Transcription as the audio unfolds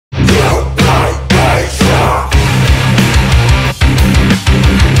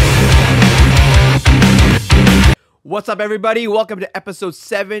What's up, everybody? Welcome to episode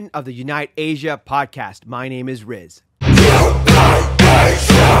 7 of the Unite Asia podcast. My name is Riz.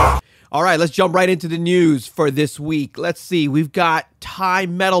 All right, let's jump right into the news for this week. Let's see. We've got Thai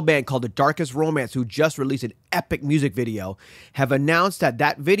metal band called The Darkest Romance, who just released an epic music video, have announced that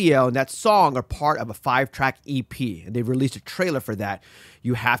that video and that song are part of a 5-track EP, and they've released a trailer for that.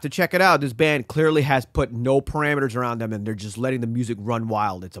 You have to check it out. This band clearly has put no parameters around them, and they're just letting the music run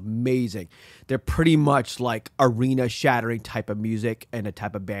wild. It's amazing. They're pretty much like arena-shattering type of music and a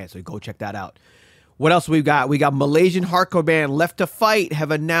type of band, so go check that out. What else we got? We got Malaysian hardcore band Left to Fight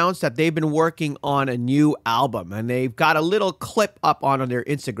have announced that they've been working on a new album, and they've got a little clip up on their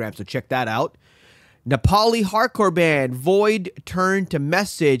Instagram, so check that out. Nepali hardcore band Void Turn to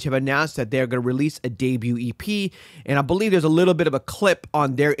Message have announced that they're going to release a debut EP, and I believe there's a little bit of a clip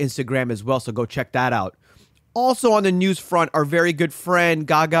on their Instagram as well, so go check that out. Also on the news front, our very good friend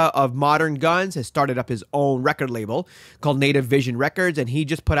Gaga of Modern Guns has started up his own record label called Native Vision Records, and he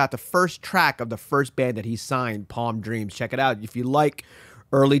just put out the first track of the first band that he signed, Palm Dreams. Check it out. If you like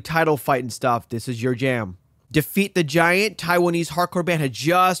early title fight and stuff, this is your jam. Defeat the Giant, Taiwanese hardcore band, had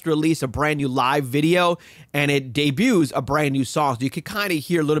just released a brand new live video, and it debuts a brand new song. So you can kind of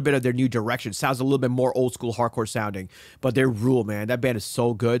hear a little bit of their new direction. Sounds a little bit more old school hardcore sounding, but they're rule, man. That band is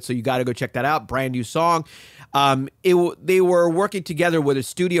so good. So you got to go check that out. Brand new song. They were working together with a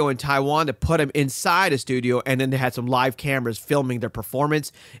studio in Taiwan to put them inside a studio, and then they had some live cameras filming their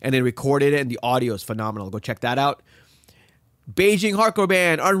performance, and they recorded it, and the audio is phenomenal. Go check that out. Beijing hardcore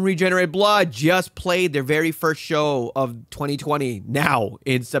band Unregenerated Blood just played their very first show of 2020 now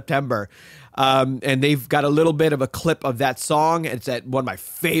in September. And they've got a little bit of a clip of that song. It's at one of my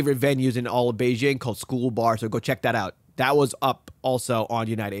favorite venues in all of Beijing called School Bar. So go check that out. That was up also on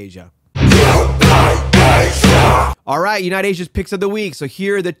Unite Asia. All right, Unite Asia's picks of the week. So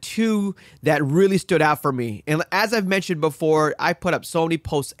here are the two that really stood out for me. And as I've mentioned before, I put up so many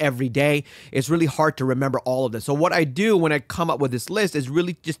posts every day. It's really hard to remember all of this. So what I do when I come up with this list is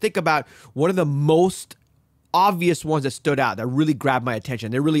really just think about what are the most obvious ones that stood out, that really grabbed my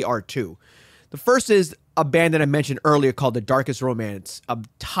attention. There really are two. The first is a band that I mentioned earlier called The Darkest Romance, a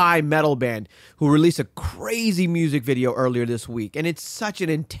Thai metal band who released a crazy music video earlier this week. And it's such an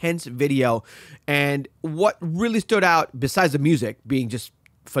intense video. And what really stood out, besides the music being just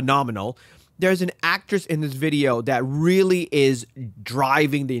phenomenal, there's an actress in this video that really is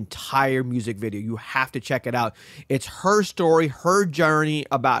driving the entire music video. You have to check it out. It's her story, her journey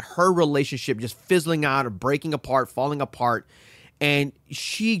about her relationship just fizzling out or breaking apart, falling apart. And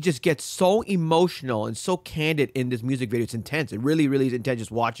she just gets so emotional and so candid in this music video. It's intense. It really, really is intense just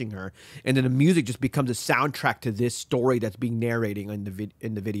watching her. And then the music just becomes a soundtrack to this story that's being narrating in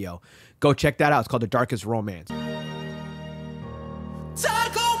the video. Go check that out. It's called The Darkest Romance.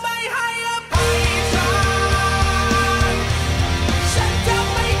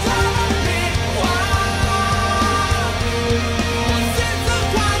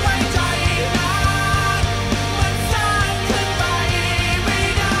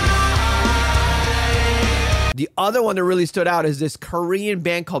 The other one that really stood out is this Korean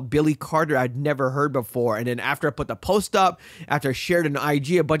band called Billy Carter I'd never heard before. And then after I put the post up, after I shared it on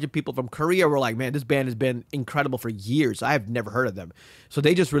IG, a bunch of people from Korea were like, man, this band has been incredible for years. I have never heard of them. So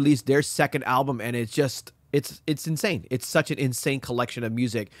they just released their second album, and it's just... It's insane. It's such an insane collection of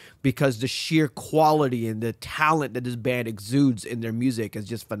music because the sheer quality and the talent that this band exudes in their music is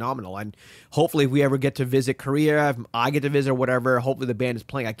just phenomenal. And hopefully if we ever get to visit Korea, if I get to visit or whatever, hopefully the band is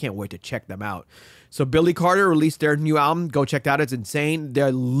playing. I can't wait to check them out. So Billy Carter released their new album. Go check that out. It's insane.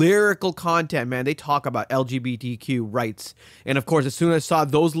 Their lyrical content, man, they talk about LGBTQ rights. And of course, as soon as I saw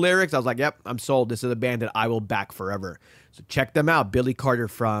those lyrics, I was like, yep, I'm sold. This is a band that I will back forever. So check them out. Billy Carter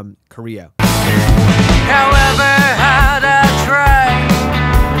from Korea. However hard I try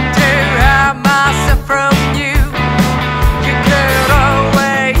to hide myself from you, you could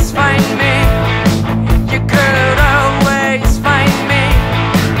always find me. You could always find me.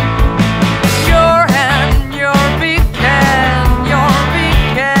 Your hand, your big hand,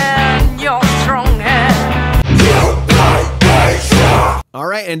 your strong hand. All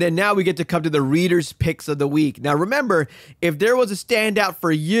right, and then now we get to come to the readers' picks of the week. Now remember, if there was a standout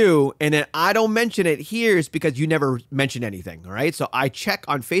for you and then I don't mention it here, it's because you never mention anything, all right? So I check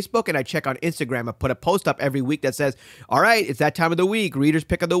on Facebook and I check on Instagram. I put a post up every week that says, all right, it's that time of the week, readers'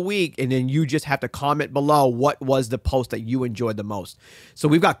 pick of the week, and then you just have to comment below what was the post that you enjoyed the most. So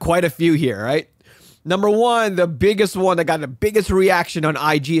we've got quite a few here, right? Number one, the biggest one that got the biggest reaction on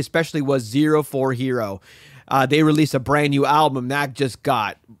IG especially was 04 Hero. They released a brand new album that just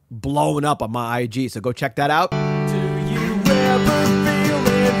got blown up on my IG, so go check that out. Do you ever feel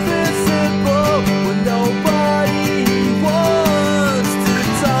invisible when nobody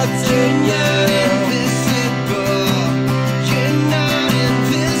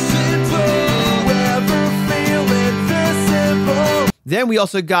Then we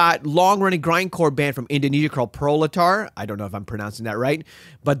also got long-running grindcore band from Indonesia called Proletar. I don't know if I'm pronouncing that right,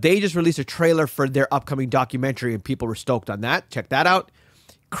 but they just released a trailer for their upcoming documentary, and people were stoked on that. Check that out.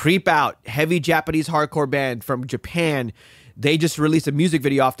 Creep Out, heavy Japanese hardcore band from Japan. They just released a music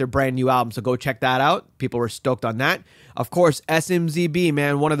video off their brand new album, so go check that out. People were stoked on that. Of course, SMZB,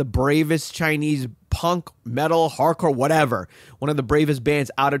 man, one of the bravest Chinese punk, metal, hardcore, whatever. One of the bravest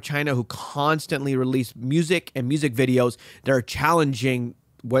bands out of China who constantly release music and music videos that are challenging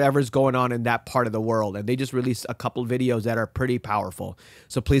whatever's going on in that part of the world. And they just released a couple videos that are pretty powerful.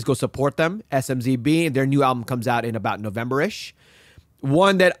 So please go support them, SMZB. Their new album comes out in about November-ish.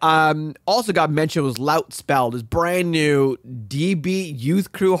 One that also got mentioned was Lout Spell, this brand new DB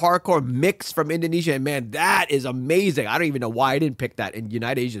youth crew hardcore mix from Indonesia. And man, that is amazing. I don't even know why I didn't pick that in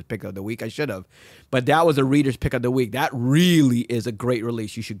United Asia's pick of the week. I should have. But that was a reader's pick of the week. That really is a great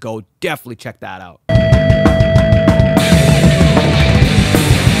release. You should go definitely check that out.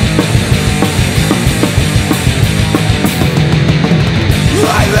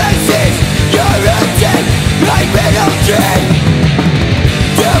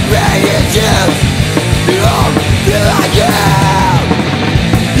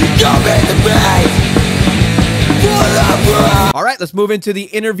 All right, let's move into the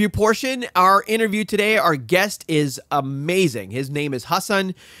interview portion. Our interview today, our guest is amazing. His name is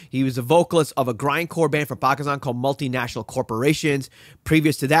Hassan. He was a vocalist of a grindcore band from Pakistan called Multinational Corporations.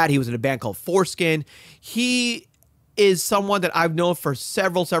 Previous to that, he was in a band called Foreskin. He is someone that I've known for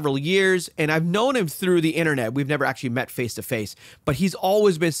several years, and I've known him through the internet. We've never actually met face to face, but he's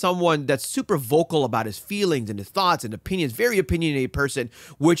always been someone that's super vocal about his feelings and his thoughts and opinions, very opinionated person,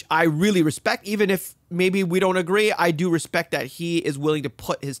 which I really respect. Even if maybe we don't agree, I do respect that he is willing to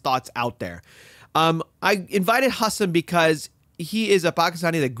put his thoughts out there. I invited Hassan because he is a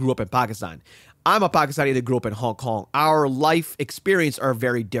Pakistani that grew up in Pakistan. I'm a Pakistani that grew up in Hong Kong. Our life experience are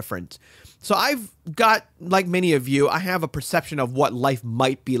very different. So I've got, like many of you, I have a perception of what life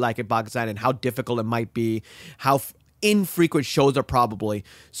might be like in Pakistan and how difficult it might be, how infrequent shows are probably.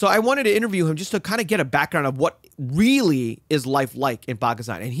 So I wanted to interview him just to kind of get a background of what really is life like in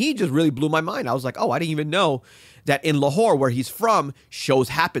Pakistan. And he just really blew my mind. I was like, oh, I didn't even know that in Lahore, where he's from, shows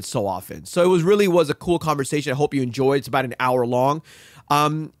happen so often. So it was a cool conversation. I hope you enjoyed. It's about an hour long.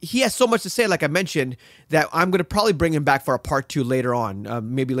 He has so much to say, like I mentioned, that I'm going to probably bring him back for a part 2 later on,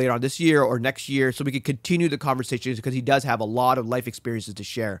 maybe later on this year or next year, so we can continue the conversations because he does have a lot of life experiences to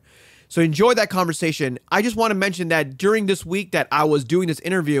share. So enjoy that conversation. I just want to mention that during this week that I was doing this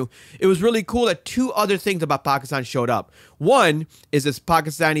interview, it was really cool that 2 other things about Pakistan showed up. One is this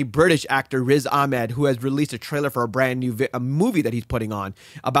Pakistani British actor Riz Ahmed, who has released a trailer for a brand new movie that he's putting on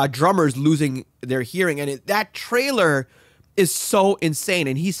about drummers losing their hearing. And that trailer is so insane,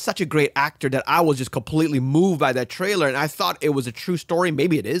 and he's such a great actor that I was just completely moved by that trailer, and I thought it was a true story.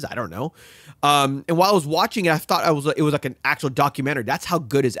 Maybe it is, I don't know. And while I was watching it, I thought it was like an actual documentary. That's how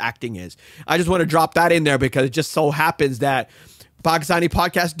good his acting is. I just want to drop that in there because it just so happens that Pakistani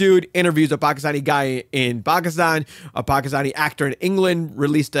podcast dude interviews a Pakistani guy in Pakistan, a Pakistani actor in England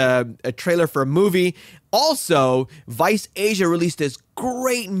released a trailer for a movie. Also, Vice Asia released this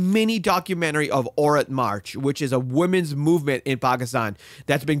great mini documentary of Aurat March, which is a women's movement in Pakistan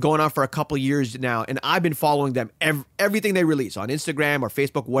that's been going on for a couple years now. And I've been following them, everything they release on Instagram or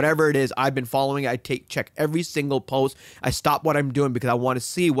Facebook, whatever it is, I've been following. I check every single post. I stop what I'm doing because I want to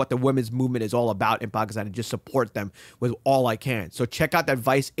see what the women's movement is all about in Pakistan and just support them with all I can. So check out that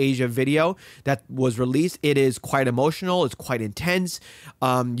Vice Asia video that was released. It is quite emotional. It's quite intense.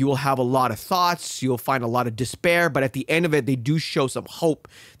 You will have a lot of thoughts. You'll find a lot of despair, but at the end of it, they do show some hope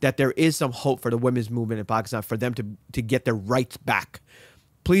that there is some hope for the women's movement in Pakistan for them to get their rights back.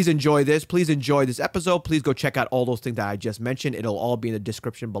 Please enjoy this. Please enjoy this episode. Please go check out all those things that I just mentioned. It'll all be in the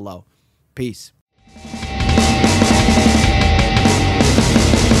description below. Peace.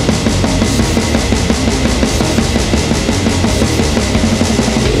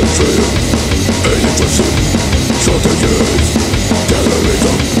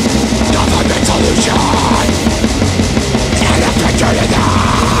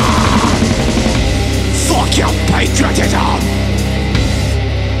 Fuck your patriotism!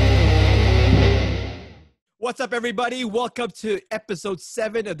 What's up, everybody? Welcome to episode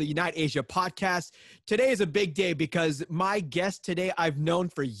 7 of the Unite Asia podcast. Today is a big day because my guest today I've known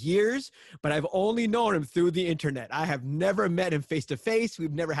for years, but I've only known him through the internet. I have never met him face to face.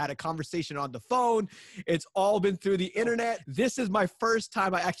 We've never had a conversation on the phone. It's all been through the internet. This is my first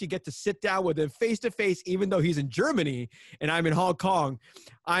time I actually get to sit down with him face to face, even though he's in Germany and I'm in Hong Kong.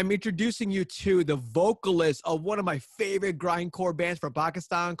 I'm introducing you to the vocalist of one of my favorite grindcore bands from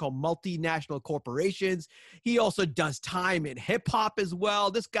Pakistan called Multinational Corporations. He also does time in hip hop as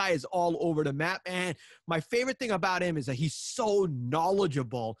well. This guy is all over the map. And my favorite thing about him is that he's so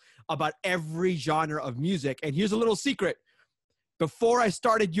knowledgeable about every genre of music. And here's a little secret. Before I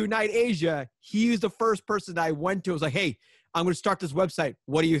started Unite Asia, he was the first person I went to. I was like, hey, I'm going to start this website.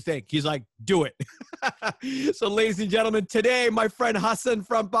 What do you think? He's like, do it. So ladies and gentlemen, today, my friend Hassan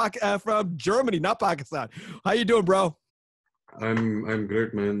from Germany, not Pakistan. How you doing, bro? I'm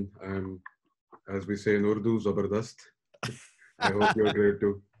great, man. As we say in Urdu, Zabardast. I hope you're great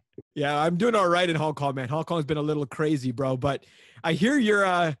too. Yeah, I'm doing all right in Hong Kong, man. Hong Kong's been a little crazy, bro. But I hear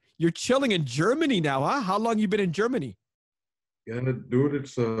you're chilling in Germany now, huh? How long you been in Germany? Yeah, dude,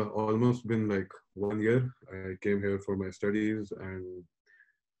 it's almost been like 1 year. I came here for my studies and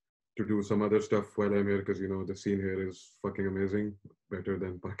to do some other stuff while I'm here because, you know, the scene here is fucking amazing. Better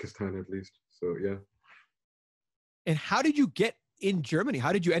than Pakistan, at least. So, yeah. And how did you get in Germany?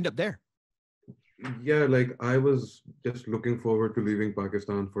 How did you end up there? Yeah, like I was just looking forward to leaving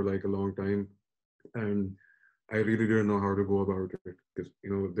Pakistan for like a long time. And I really didn't know how to go about it because,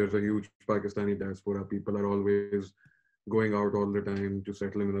 you know, there's a huge Pakistani diaspora. People are always going out all the time to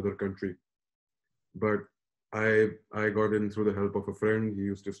settle in another country. But I got in through the help of a friend. He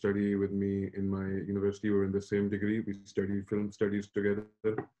used to study with me in my university. We were in the same degree. We studied film studies together.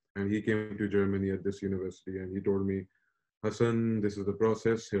 And he came to Germany at this university and he told me, Hassan, this is the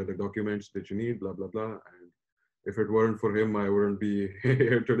process. Here are the documents that you need, blah, blah, blah. And if it weren't for him, I wouldn't be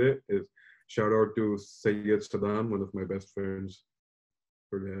here today. Shout out to Sayyid Saddam, one of my best friends,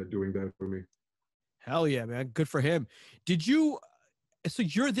 for doing that for me. Hell yeah, man. Good for him. So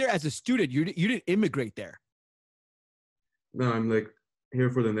you're there as a student. You didn't immigrate there. No, I'm like here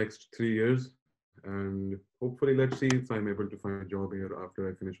for the next 3 years. And hopefully, let's see if I'm able to find a job here after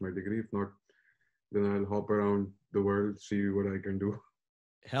I finish my degree. If not, then I'll hop around the world, see what I can do.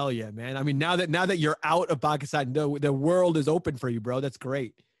 Hell yeah, man. I mean, now that you're out of Pakistan, the world is open for you, bro. That's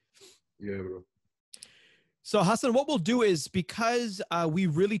great. Yeah, bro. So Hassan, what we'll do is because we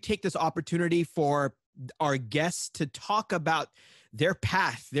really take this opportunity for our guests to talk about their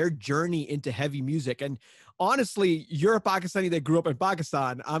path, their journey into heavy music. And honestly, you're a Pakistani that grew up in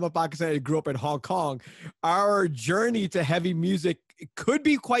Pakistan. I'm a Pakistani that grew up in Hong Kong. Our journey to heavy music could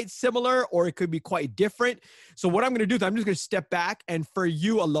be quite similar or it could be quite different. So what I'm going to do is I'm just going to step back. And for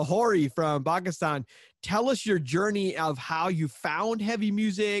you, a Lahori from Pakistan, tell us your journey of how you found heavy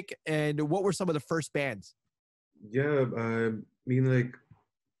music and what were some of the first bands? Yeah, I mean, like,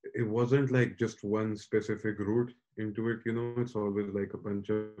 it wasn't like just one specific route into it, you know, it's always like a bunch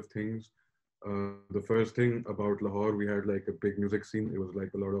of things. The first thing about Lahore, we had like a big music scene. It was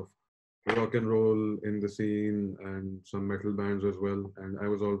like a lot of rock and roll in the scene and some metal bands as well. And I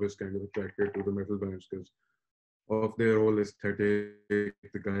was always kind of attracted to the metal bands because of their whole aesthetic, the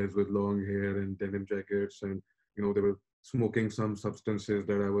guys with long hair and denim jackets, and, you know, they were smoking some substances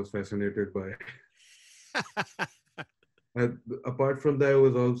that I was fascinated by. And apart from that, it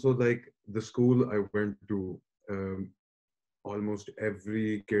was also like the school I went to, almost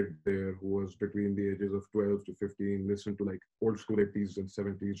every kid there who was between the ages of 12 to 15 listened to like old school 80s and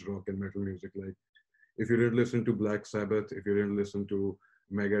 70s rock and metal music. Like if you didn't listen to Black Sabbath, if you didn't listen to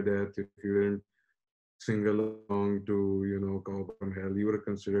Megadeth, if you didn't sing along to, you know, Cowboy from Hell, you were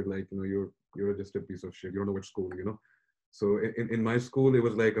considered like, you know, you're just a piece of shit. You don't know what school, you know. So in my school, it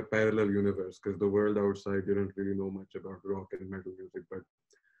was like a parallel universe because the world outside didn't really know much about rock and metal music, but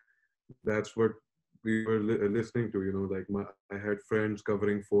that's what we were listening to, you know, like I had friends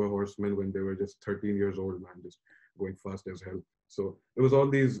covering Four Horsemen when they were just 13 years old, man, just going fast as hell. So it was all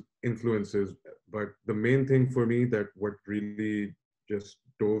these influences, but the main thing for me that what really just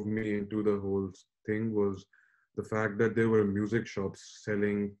dove me into the whole thing was the fact that there were music shops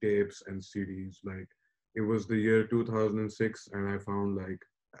selling tapes and CDs. Like it was the year 2006 and I found like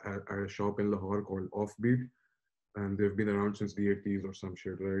a shop in Lahore called Offbeat, and they've been around since the 80s or some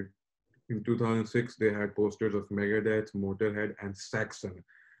shit, right? In 2006, they had posters of Megadeth, Motorhead, and Saxon,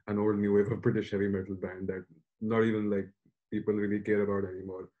 an old new wave of British heavy metal band that not even like people really care about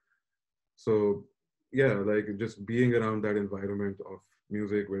anymore. So yeah, like just being around that environment of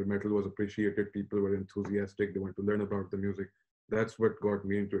music where metal was appreciated, people were enthusiastic, they wanted to learn about the music. That's what got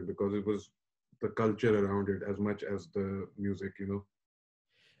me into it because it was the culture around it as much as the music, you know.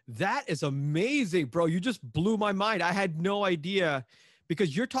 That is amazing, bro. You just blew my mind. I had no idea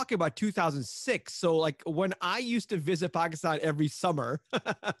because you're talking about 2006. So like when I used to visit Pakistan every summer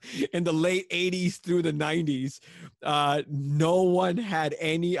in the late 80s through the 90s, no one had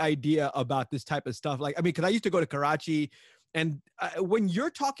any idea about this type of stuff. Like, I mean, because I used to go to Karachi And when you're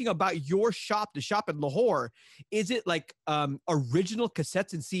talking about your shop, the shop in Lahore, is it like original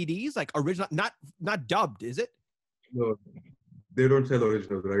cassettes and CDs, like original, not dubbed, is it? No, they don't sell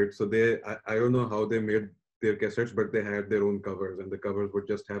originals, right? So I don't know how they made their cassettes, but they had their own covers, and the covers would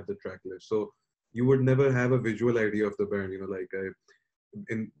just have the track list. So you would never have a visual idea of the band,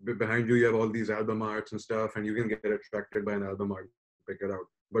 behind you, you have all these album arts and stuff, and you can get attracted by an album art, pick it out.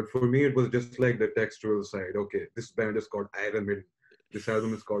 But for me, it was just like the textual side. Okay, this band is called Iron Maiden. This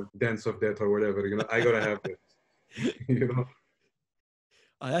album is called Dance of Death or whatever. I gotta have this.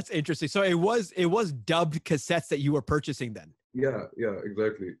 That's interesting. So it was dubbed cassettes that you were purchasing then. Yeah,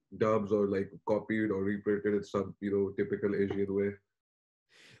 exactly. Dubs or like copied or reprinted in some, typical Asian way.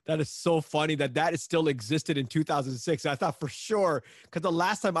 That is so funny that still existed in 2006. I thought for sure, because the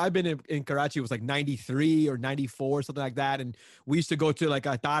last time I've been in Karachi was like 93 or 94, something like that. And we used to go to like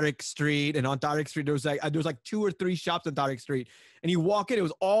a Tariq Street, and on Tariq Street, there was like 2 or 3 shops on Tariq Street. And you walk in, it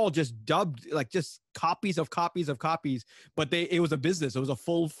was all just dubbed, like just copies of copies of copies. But it was a business. It was a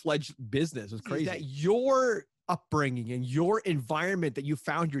full-fledged business. It was crazy. That your upbringing and your environment that you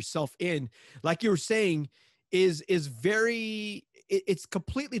found yourself in, like you were saying, is very, it's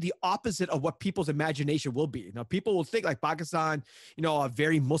completely the opposite of what people's imagination will be. Now, people will think like Pakistan, a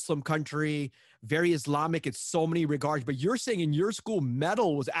very Muslim country, very Islamic in so many regards, but you're saying in your school,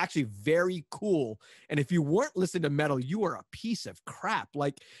 metal was actually very cool. And if you weren't listening to metal, you were a piece of crap.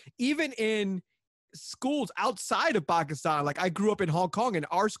 Like even in schools outside of Pakistan, like I grew up in Hong Kong, and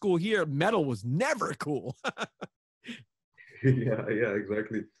our school here, metal was never cool. yeah,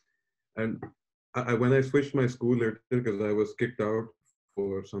 exactly. And when I switched my school later, because I was kicked out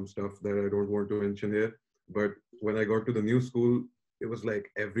for some stuff that I don't want to mention here, but when I got to the new school, it was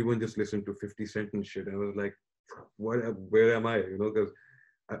like everyone just listened to 50 Cent and shit. I was like, where am I? Because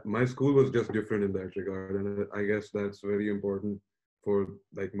my school was just different in that regard. And I guess that's very important for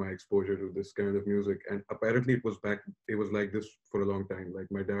like my exposure to this kind of music. And apparently it was like this for a long time. Like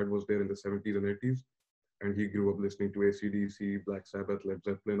my dad was there in the 70s and 80s, and he grew up listening to AC/DC, Black Sabbath, Led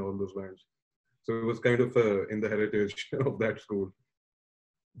Zeppelin, all those bands. So it was kind of in the heritage of that school.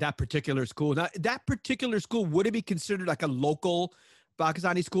 That particular school. Now, that particular school, would it be considered like a local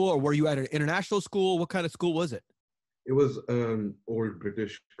Pakistani school, or were you at an international school? What kind of school was it? It was an old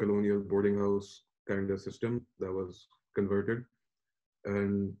British colonial boarding house kind of system that was converted,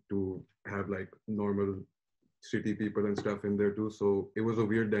 and to have like normal city people and stuff in there too. So it was a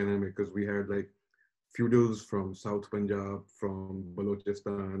weird dynamic because we had like feudals from South Punjab, from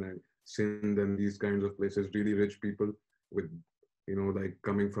Balochistan and Sindh and these kinds of places, really rich people with, like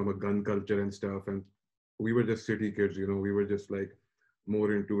coming from a gun culture and stuff. And we were just city kids, we were just like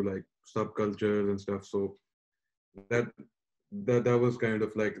more into like subcultures and stuff. So that was kind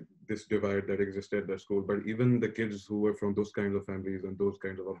of like this divide that existed at the school. But even the kids who were from those kinds of families and those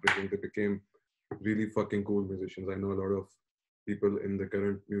kinds of upbringing, they became really fucking cool musicians. I know a lot of people in the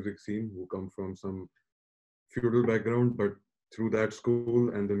current music scene who come from some feudal background, but through that school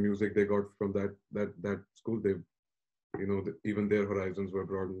and the music they got from that school, they, even their horizons were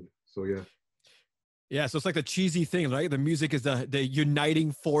broadened. So yeah. So it's like the cheesy thing, right? The music is the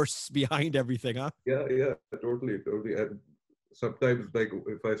uniting force behind everything, huh? Yeah, totally. And sometimes, like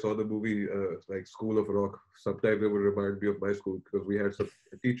if I saw the movie like School of Rock, sometimes it would remind me of my school, because we had some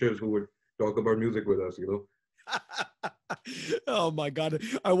teachers who would talk about music with us, Oh my God.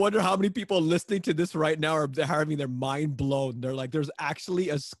 I wonder how many people listening to this right now are having their mind blown. They're like, there's actually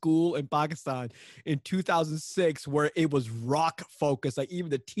a school in Pakistan in 2006 where it was rock focused. Like even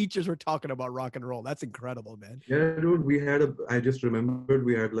the teachers were talking about rock and roll. That's incredible, man. Yeah, dude, I just remembered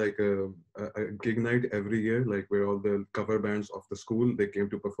we had like a gig night every year, like where all the cover bands of the school, they came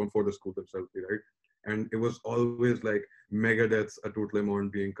to perform for the school themselves, right? And it was always like Megadeth's A Tout Le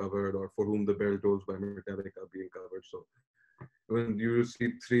Monde being covered, or For Whom the Bell Tolls by Metallica being covered. So when you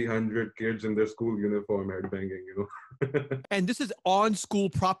see 300 kids in their school uniform headbanging, And this is on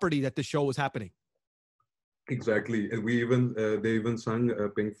school property that the show was happening. Exactly. And they even sung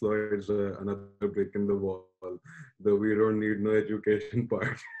Pink Floyd's Another Brick in the Wall, the We Don't Need No Education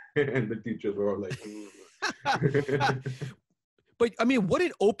part. And the teachers were all like, But I mean, what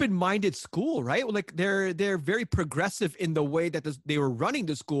an open-minded school, right? Like they're very progressive in the way that they were running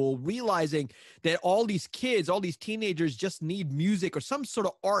the school, realizing that all these kids, all these teenagers just need music or some sort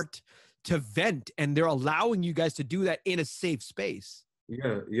of art to vent, and they're allowing you guys to do that in a safe space.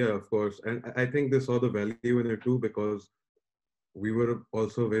 Yeah, of course. And I think they saw the value in it too, because we were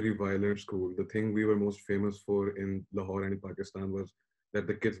also a very violent school. The thing we were most famous for in Lahore and in Pakistan was that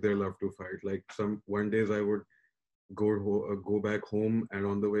the kids there loved to fight. Like one days I would go back home, and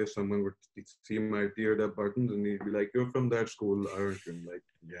on the way someone would see my teared up buttons and he'd be like, "You're from that school, aren't you?" I'm like,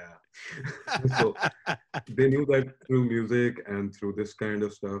 yeah. So they knew that through music and through this kind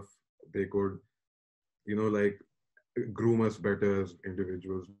of stuff they could, like, groom us better as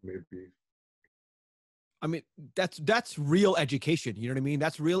individuals, maybe. I mean, that's real education. You know what I mean?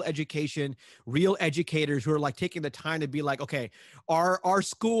 That's real education, real educators who are like taking the time to be like, okay, our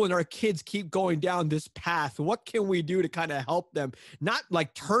school and our kids keep going down this path. What can we do to kind of help them? Not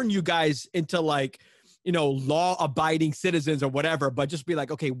like turn you guys into like, law abiding citizens or whatever, but just be like,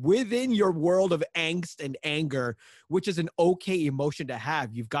 okay, within your world of angst and anger, which is an okay emotion to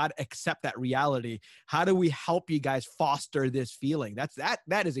have, you've got to accept that reality. How do we help you guys foster this feeling?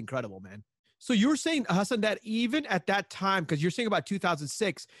 That is incredible, man. So you were saying, Hassan, that even at that time, because you're saying about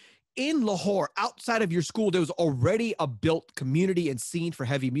 2006, in Lahore, outside of your school, there was already a built community and scene for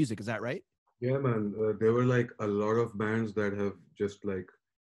heavy music. Is that right? Yeah, man. There were like a lot of bands that have just like,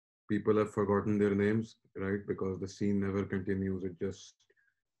 people have forgotten their names, right? Because the scene never continues. It just,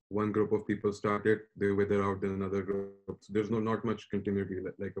 one group of people started, they wither out, then another group. There's not much continuity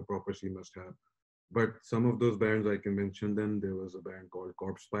like a proper scene must have. But some of those bands, I can mention them. There was a band called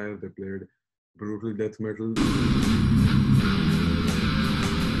Corporations. They played brutal death metal.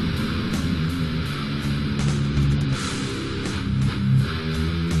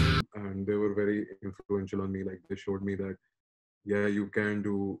 And they were very influential on me. Like, they showed me that, yeah, you can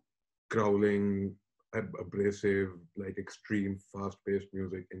do growling, abrasive, like extreme fast-paced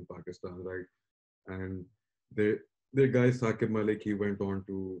music in Pakistan, right? And their guy Saqib Malik, he went on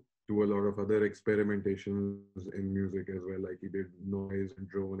to do a lot of other experimentations in music as well. Like, he did noise and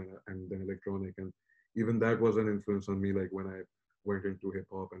drone and then electronic, and even that was an influence on me, like when I went into hip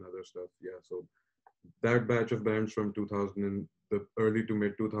hop and other stuff. Yeah, so that batch of bands from 2000 and the early to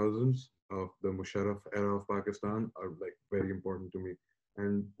mid 2000s of the Musharraf era of Pakistan are like very important to me.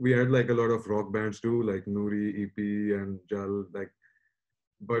 And we had like a lot of rock bands too, like Noori, EP, and Jal. Like,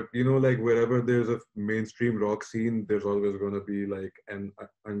 but like wherever there's a mainstream rock scene, there's always gonna be like an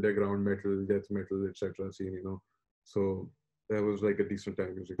underground metal, death metal, etc. scene. So that was like a decent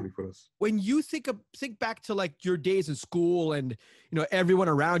time musically for us. When you think back to like your days in school and everyone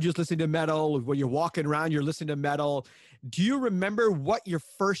around you is listening to metal, when you're walking around you're listening to metal, do you remember what your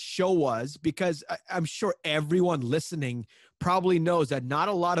first show was? Because I'm sure everyone listening probably knows that not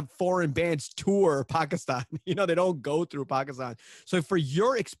a lot of foreign bands tour Pakistan. They don't go through Pakistan. So for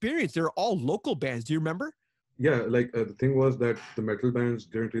your experience, they're all local bands. Do you remember? Yeah, like the thing was that the metal bands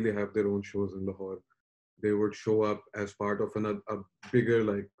didn't really have their own shows in Lahore. They would show up as part of a bigger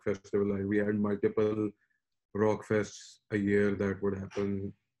like festival. Like, we had multiple rock fests a year that would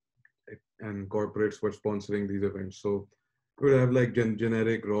happen, and corporates were sponsoring these events. So we would have like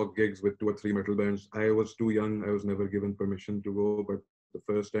generic rock gigs with 2 or 3 metal bands. I was too young. I was never given permission to go, but the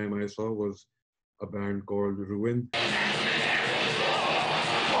first time I saw was a band called Ruin.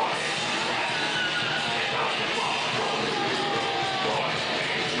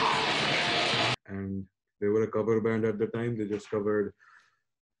 And they were a cover band at the time. They just covered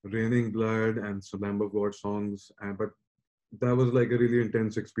Raining Blood and some Lamb of God songs. But that was like a really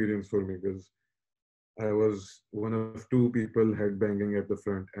intense experience for me because I was one of 2 people headbanging at the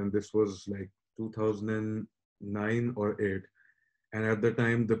front. And this was like 2009 or 8. And at the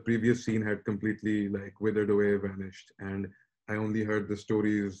time, the previous scene had completely like withered away, vanished. And I only heard the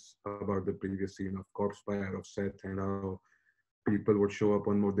stories about the previous scene of Corpse Fire, of Seth, and how people would show up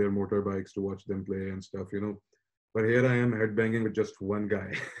on their motorbikes to watch them play and stuff. But here I am headbanging with just one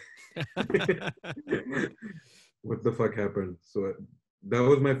guy. What the fuck happened? So that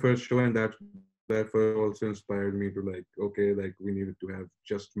was my first show, and that first also inspired me to like, okay, like we needed to have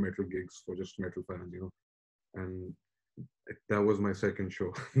just metal gigs for just metal fans, and that was my second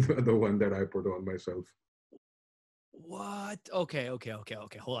show, the one that I put on myself. What? Okay.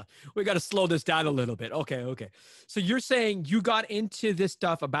 Hold on. We got to slow this down a little bit. Okay. So you're saying you got into this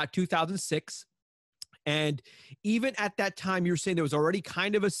stuff about 2006. And even at that time, you're saying there was already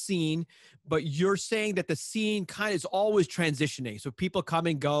kind of a scene, but you're saying that the scene kind of is always transitioning. So people come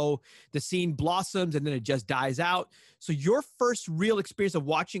and go, the scene blossoms, and then it just dies out. So your first real experience of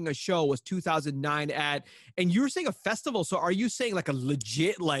watching a show was 2009 and you were saying a festival. So are you saying like a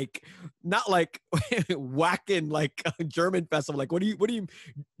legit, like, not like whacking, like a German festival? Like, what do you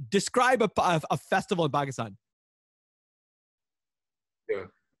describe a festival in Pakistan? Yeah.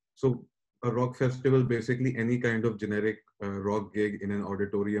 So a rock festival, basically any kind of generic rock gig in an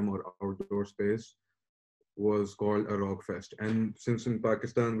auditorium or outdoor space, was called a rock fest. And since in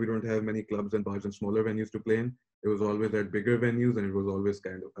Pakistan we don't have many clubs and bars and smaller venues to play in, it was always at bigger venues, and it was always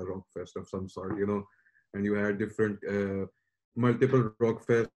kind of a rock fest of some sort. and you had different multiple rock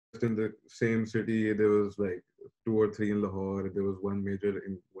fests in the same city. There was like 2 or 3 in Lahore. There was one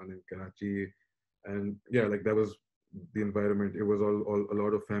in Karachi, and yeah, like that was the environment. It was all a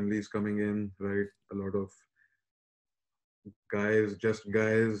lot of families coming in, right? A lot of guys,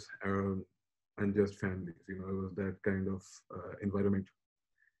 and just families. You know, it was that kind of environment.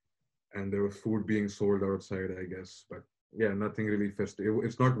 And there was food being sold outside, I guess. But yeah, nothing really festive.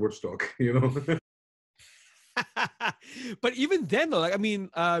 It's not Woodstock, you know. But even then, though, like, I mean,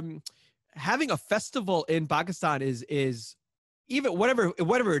 having a festival in Pakistan is even whatever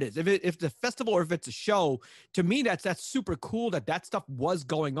it is. If it's a festival or if it's a show, to me that's super cool that stuff was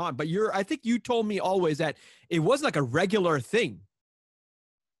going on. But I think you told me always that it wasn't like a regular thing.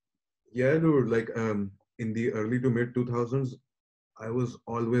 Yeah, dude. Like in the early to mid 2000s, I was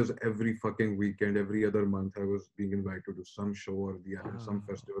always every fucking weekend, every other month, I was being invited to some show or the other, some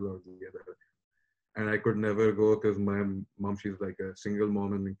festival or the other. And I could never go because my mom, she's like a single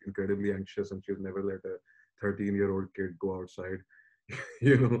mom and incredibly anxious, and she's never let a 13-year-old kid go outside,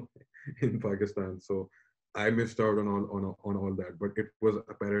 you know, in Pakistan. So I missed out on all that, but it was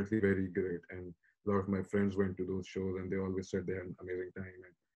apparently very great. And a lot of my friends went to those shows, and they always said they had an amazing time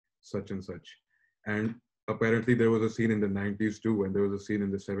and such and such. And apparently there was a scene in the 90s too, and there was a scene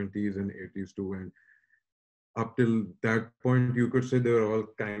in the 70s and 80s too. And up till that point, you could say they were all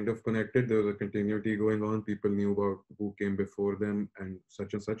kind of connected. There was a continuity going on. People knew about who came before them and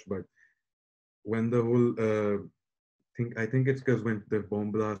such. But when the whole I think it's because when the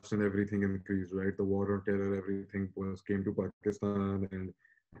bomb blasts and everything increased, right? The war on terror, everything came to Pakistan, and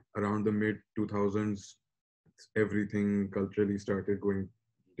around the mid 2000s, everything culturally started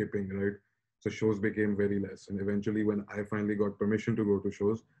dipping, right? So shows became very less. And eventually, when I finally got permission to go to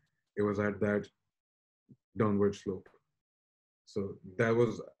shows, it was at that downward slope. So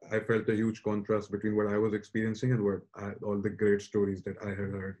I felt a huge contrast between what I was experiencing and all the great stories that I had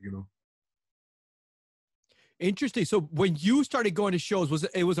heard, you know. Interesting. So when you started going to shows,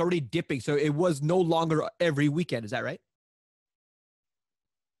 it was already dipping. So it was no longer every weekend. Is that right?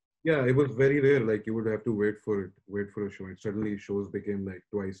 Yeah, it was very rare. Like you would have to wait for a show. And suddenly shows became like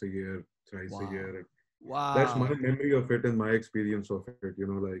twice a year, thrice a year. Wow. That's my memory of it and my experience of it, you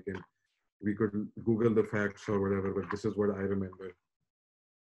know, like, and we could Google the facts or whatever, but this is what I remember.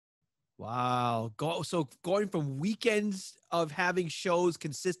 Wow. So going from weekends of having shows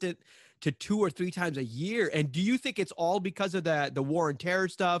consistent to 2 or 3 times a year. And do you think it's all because of the war and terror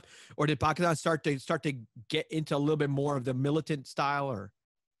stuff, or did Pakistan start to get into a little bit more of the militant style? Or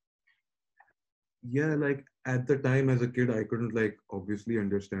yeah, like at the time as a kid, I couldn't like obviously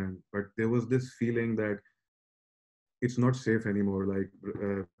understand, but there was this feeling that it's not safe anymore. Like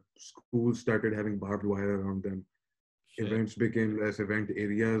schools started having barbed wire around them. Shit. Events became less. Event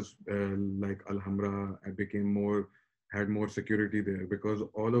areas like Alhambra had more security there, because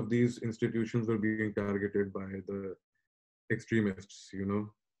all of these institutions were being targeted by the extremists, you know.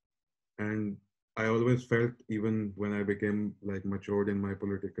 And I always felt, even when I became like matured in my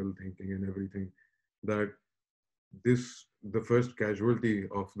political thinking and everything, that the first casualty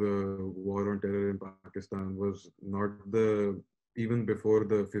of the war on terror in Pakistan was not even before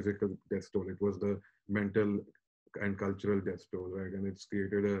the physical death toll, it was the mental and cultural death toll, right? And it's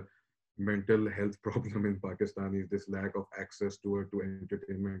created a mental health problem in Pakistan, is this lack of access to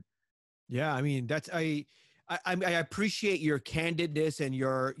entertainment. Yeah, I mean, I appreciate your candidness and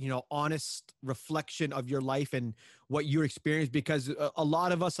your, honest reflection of your life and what you experienced, because a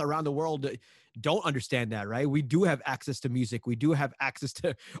lot of us around the world don't understand that, right? We do have access to music. We do have access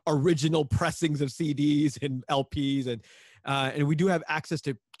to original pressings of CDs and LPs, and we do have access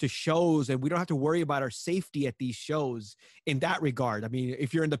to shows, and we don't have to worry about our safety at these shows in that regard. I mean,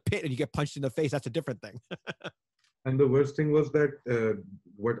 if you're in the pit and you get punched in the face, that's a different thing. And the worst thing was that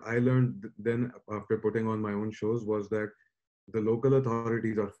what I learned then after putting on my own shows was that the local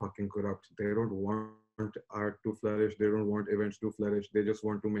authorities are fucking corrupt. They don't want art to flourish. They don't want events to flourish. They just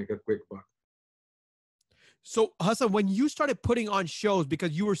want to make a quick buck. So Hassan, when you started putting on shows,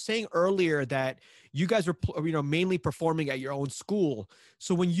 because you were saying earlier that you guys were, mainly performing at your own school.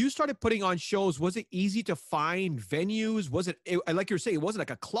 So when you started putting on shows, was it easy to find venues? Was it like you were saying, it wasn't like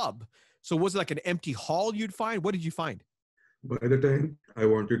a club. So was it like an empty hall you'd find? What did you find? By the time I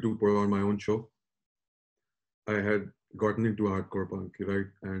wanted to put on my own show, I had gotten into hardcore punk, right?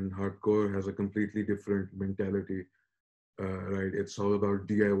 And hardcore has a completely different mentality, right? It's all about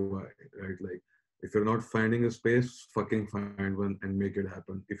DIY, right? Like, if you're not finding a space, fucking find one and make it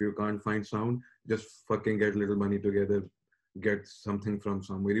happen. If you can't find sound, just fucking get a little money together, get something from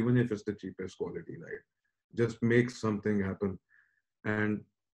somewhere, even if it's the cheapest quality, right? Just make something happen. And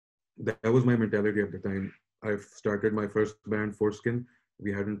that was my mentality at the time. I started my first band, Foreskin.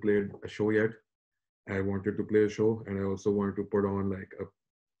 We hadn't played a show yet. I wanted to play a show, and I also wanted to put on like a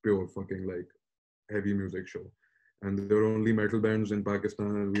pure fucking like heavy music show. And there were only metal bands in Pakistan,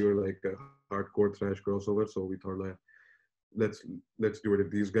 and we were like a hardcore thrash crossover. So we thought like, let's do it.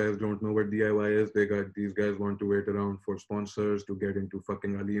 If these guys don't know what DIY is, these guys want to wait around for sponsors to get into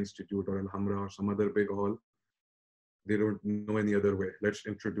fucking Ali Institute or Al Hamra or some other big hall. They don't know any other way. Let's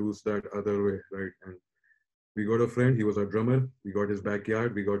introduce that other way, right? And we got a friend, he was a drummer. We got his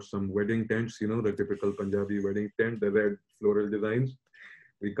backyard. We got some wedding tents, you know, the typical Punjabi wedding tent, the red floral designs.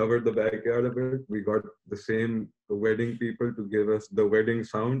 We covered the backyard of it. We got the same wedding people to give us the wedding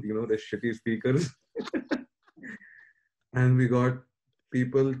sound, you know, the shitty speakers. And we got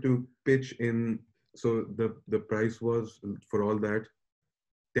people to pitch in. So the price was for all that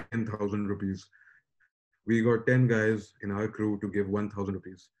 10,000 rupees. We got 10 guys in our crew to give 1,000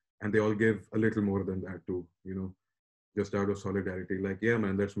 rupees. And they all gave a little more than that too, you know, just out of solidarity. Like, yeah,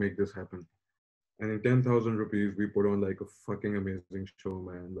 man, let's make this happen. And in 10,000 rupees, we put on like a fucking amazing show,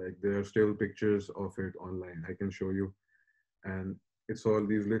 man. Like there are still pictures of it online. I can show you. And it's all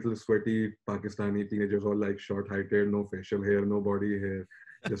these little sweaty Pakistani teenagers, all like short, high-tailed, no facial hair, no body hair,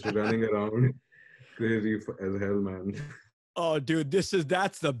 just running around crazy as hell, man. Oh, dude,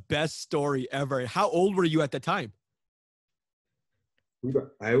 that's the best story ever. How old were you at the time?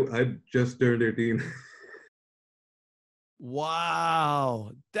 I just turned 18.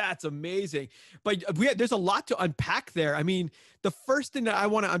 Wow, that's amazing. But there's a lot to unpack there. I mean, the first thing that I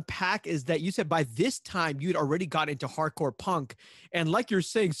want to unpack is that you said by this time you'd already got into hardcore punk. And like you're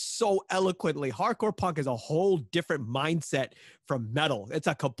saying so eloquently, hardcore punk is a whole different mindset from metal. It's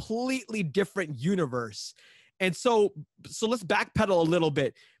a completely different universe. And so let's backpedal a little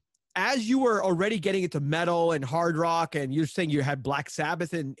bit. As you were already getting into metal and hard rock, and you're saying you had Black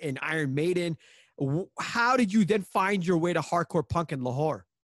Sabbath and Iron Maiden, how did you then find your way to hardcore punk in Lahore?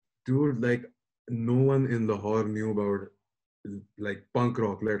 Dude, like no one in Lahore knew about like punk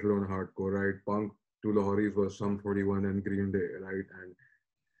rock, let alone hardcore, right? Punk to Lahore's was Sum 41 and Green Day, right? And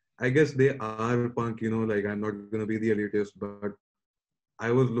I guess they are punk, you know, like I'm not going to be the elitist, but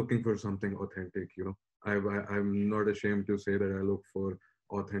I was looking for something authentic, you know. I'm not ashamed to say that I look for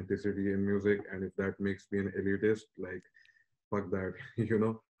authenticity in music, and if that makes me an elitist, like fuck that. You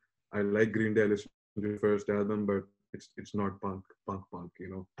know, I like Green Day, I listened to the first album, but it's not punk, you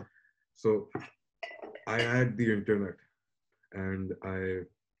know. So I had the internet and I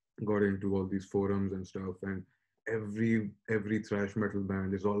got into all these forums and stuff, and every thrash metal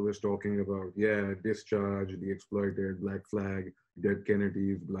band is always talking about, yeah, Discharge, The Exploited, Black Flag, Dead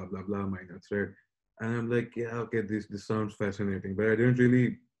Kennedys, blah blah blah, Minor Threat. And I'm like, yeah, okay, this sounds fascinating, but I didn't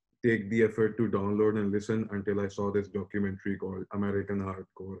really take the effort to download and listen until I saw this documentary called American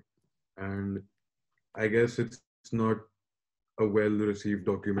Hardcore. And I guess it's not a well-received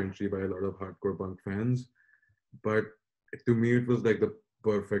documentary by a lot of hardcore punk fans, but to me it was like the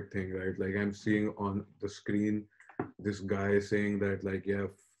perfect thing, right? Like I'm seeing on the screen this guy saying that like, yeah,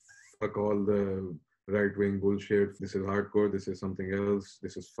 fuck all the right-wing bullshit. This is hardcore, this is something else.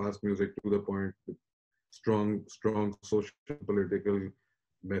 This is fast music to the point, with strong social political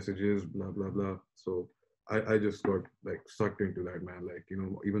messages, blah, blah, blah. So I just got like sucked into that, man. Like, you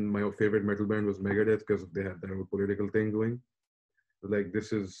know, even my favorite metal band was Megadeth because they had that whole political thing going. But like,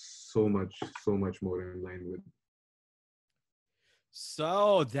 this is so much more in line with.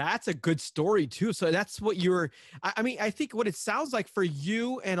 So that's a good story too. So that's what I mean, I think what it sounds like for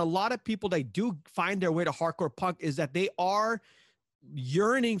you and a lot of people that do find their way to hardcore punk is that they are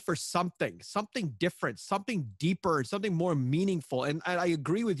yearning for something different, something deeper, something more meaningful. And I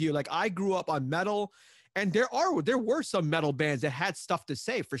agree with you. Like I grew up on metal, and there were some metal bands that had stuff to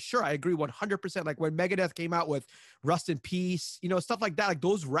say for sure. I agree 100%. Like when Megadeth came out with Rust in Peace, you know, stuff like that, like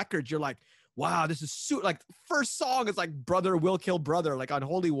those records, you're like, wow, this is like first song is like Brother Will Kill Brother, like on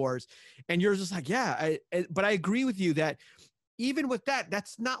Holy Wars. And you're just like, yeah, but I agree with you that even with that,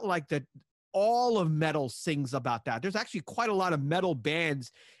 that's not like that all of metal sings about that. There's actually quite a lot of metal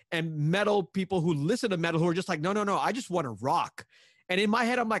bands and metal people who listen to metal who are just like, no, I just want to rock. And in my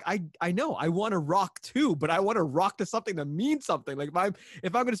head, I'm like, I know I want to rock too, but I want to rock to something that means something. Like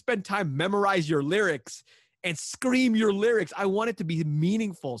if I'm going to spend time memorize your lyrics and scream your lyrics, I want it to be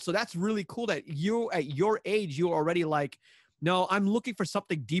meaningful. So that's really cool that you at your age, you're already like, no, I'm looking for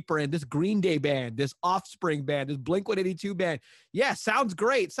something deeper. And this Green Day band, this Offspring band, this Blink-182 band, yeah, sounds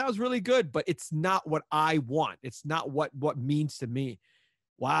great. Sounds really good, but it's not what I want. It's not what means to me.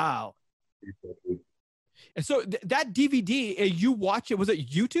 Wow. And so that DVD, you watch it, was it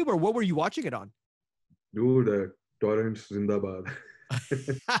YouTube or what were you watching it on? Dude, torrents zindabad.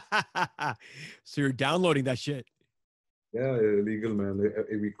 So you're downloading that shit. Yeah, illegal, man.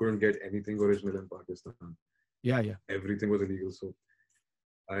 We couldn't get anything original in Pakistan. Yeah, yeah. Everything was illegal. So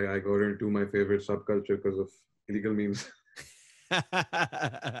I got into my favorite subculture because of illegal memes.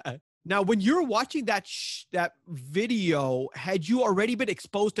 Now, when you're watching that that video, had you already been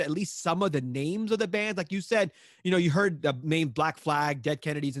exposed to at least some of the names of the bands? Like you said, you heard the name Black Flag, Dead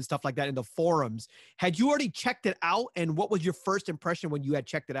Kennedys, and stuff like that in the forums. Had you already checked it out? And what was your first impression when you had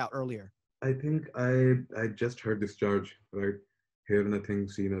checked it out earlier? I think I just heard Discharge, right? Hear Nothing,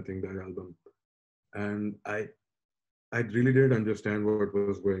 See Nothing, that album. And I really didn't understand what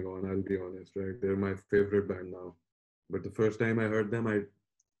was going on, I'll be honest, right? They're my favorite band now. But the first time I heard them,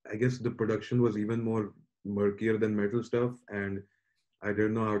 I guess the production was even more murkier than metal stuff, and I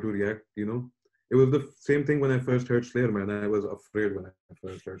didn't know how to react, It was the same thing when I first heard Slayer, man. I was afraid when I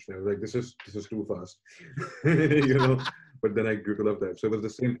first heard Slayer. I was like, this is too fast, But then I grew to love that. So it was the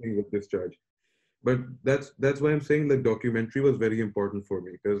same thing with Discharge. But that's why I'm saying the documentary was very important for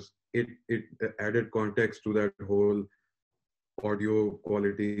me, because it added context to that whole audio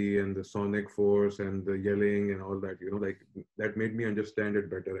quality and the sonic force and the yelling and all that, like that made me understand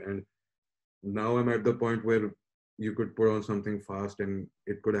it better. And now I'm at the point where you could put on something fast and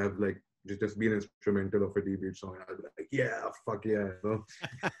it could have like just be an instrumental of a D-beat song. I'd be like, yeah, fuck yeah. So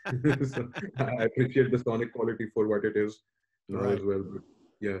I appreciate the sonic quality for what it is now as well. But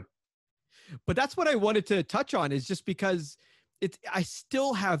yeah. But that's what I wanted to touch on, is just because I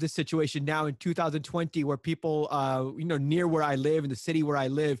still have this situation now in 2020 where people, near where I live, in the city where I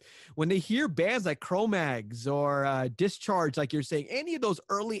live, when they hear bands like Cro-Mags or Discharge, like you're saying, any of those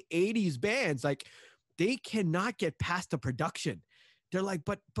early 80s bands, like they cannot get past the production. They're like,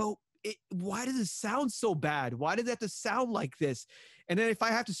 but why does it sound so bad? Why does it have to sound like this? And then if I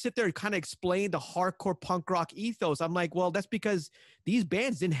have to sit there and kind of explain the hardcore punk rock ethos, I'm like, well, that's because these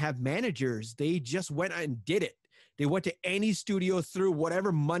bands didn't have managers. They just went and did it. They went to any studio, through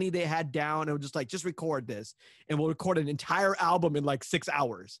whatever money they had down, and were just like, just record this, and we'll record an entire album in like 6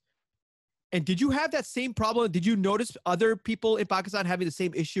 hours. And did you have that same problem? Did you notice other people in Pakistan having the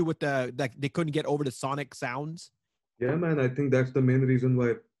same issue with like they couldn't get over the sonic sounds? Yeah, man, I think that's the main reason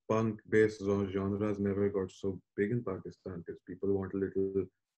why punk-based genres never got so big in Pakistan, because people want a little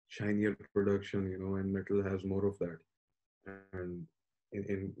shinier production, and metal has more of that. And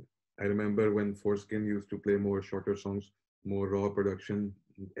I remember when Foreskin used to play more shorter songs, more raw production,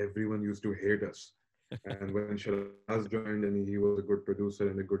 everyone used to hate us. And when Shiraz joined, and he was a good producer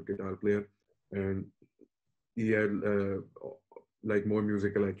and a good guitar player, and he had like more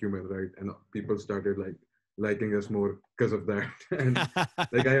musical acumen, right? And people started like liking us more because of that. And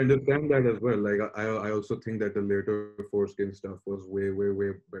like I understand that as well. Like I also think that the later Foreskin stuff was way, way,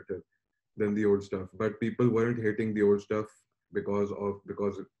 way better than the old stuff. But people weren't hating the old stuff because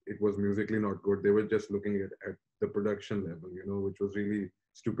it was musically not good. They were just looking at the production level, which was really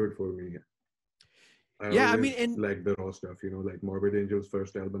stupid for me. I mean, like the raw stuff, like Morbid Angel's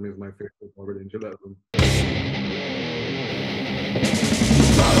first album is my favorite Morbid Angel album.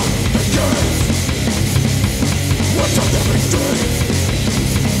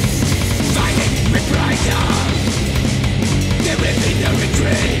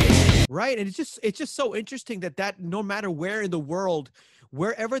 Right. And it's just so interesting that no matter where in the world,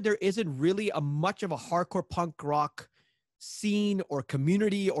 wherever there isn't really much of a hardcore punk rock scene or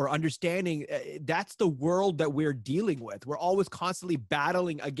community or understanding, that's the world that we're dealing with. We're always constantly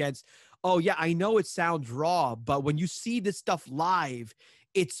battling against, oh yeah, I know it sounds raw, but when you see this stuff live,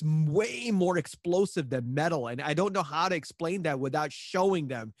 it's way more explosive than metal. And I don't know how to explain that without showing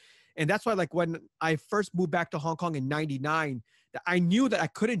them. And that's why, like, when I first moved back to Hong Kong in 99, I knew that I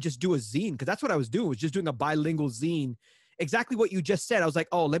couldn't just do a zine, because that's what I was doing, was just doing a bilingual zine. Exactly what you just said. I was like,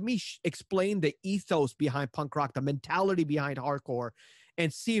 oh, let me explain the ethos behind punk rock, the mentality behind hardcore,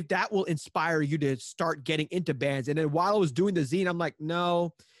 and see if that will inspire you to start getting into bands. And then while I was doing the zine, I'm like,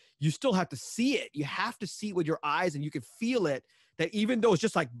 no, you still have to see it. You have to see it with your eyes, and you can feel it, that even though it's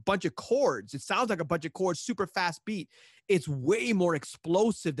just like a bunch of chords, it sounds like a bunch of chords, super fast beat, it's way more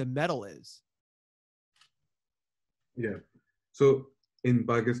explosive than metal is. Yeah. So in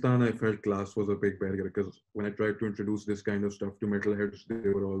Pakistan, I felt class was a big barrier, because when I tried to introduce this kind of stuff to metalheads, they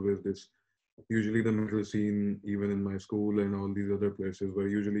were always this. Usually the metal scene, even in my school and all these other places, were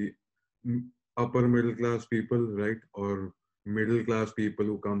usually upper middle class people, right? Or middle class people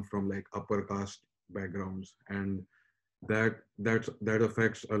who come from like upper caste backgrounds. And that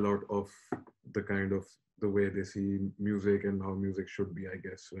affects a lot of the kind of the way they see music and how music should be, I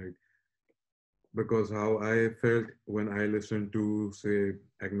guess, right? Because how I felt when I listened to, say,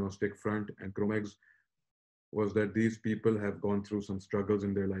 Agnostic Front and Cro-Mags, was that these people have gone through some struggles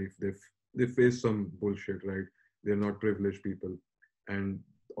in their life. They face some bullshit, right? They're not privileged people, and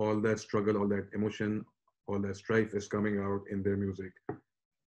all that struggle, all that emotion, all that strife is coming out in their music,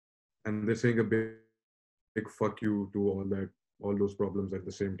 and they're saying a big fuck you to all those problems at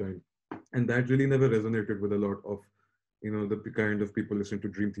the same time. And that really never resonated with a lot of, the kind of people listening to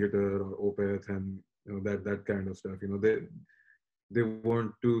Dream Theater or Opeth and that kind of stuff. They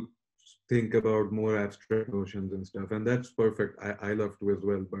want to think about more abstract notions and stuff, and that's perfect. I love to as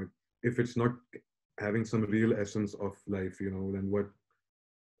well. But if it's not having some real essence of life, then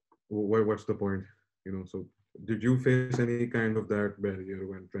what's the point? So did you face any kind of that barrier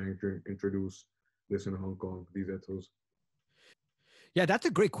when trying to introduce this in Hong Kong, these ethos? Yeah, that's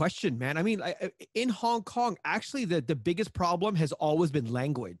a great question, man. I mean, in Hong Kong, actually, the biggest problem has always been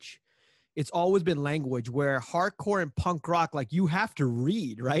language. It's always been language, where hardcore and punk rock, like, you have to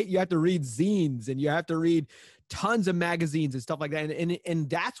read, right? You have to read zines and you have to read tons of magazines and stuff like that. And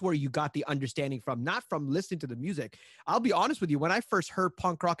that's where you got the understanding from, not from listening to the music. I'll be honest with you. When I first heard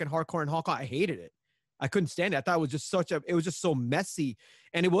punk rock and hardcore in Hong Kong, I hated it. I couldn't stand it. I thought it was just it was just so messy.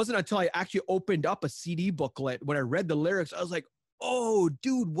 And it wasn't until I actually opened up a CD booklet, when I read the lyrics, I was like, oh,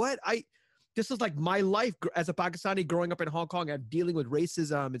 dude, what? This is like my life as a Pakistani growing up in Hong Kong and dealing with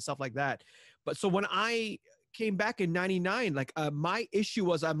racism and stuff like that. But so when I came back in 99, like my issue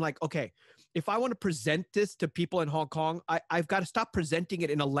was, I'm like, okay, if I want to present this to people in Hong Kong, I've got to stop presenting it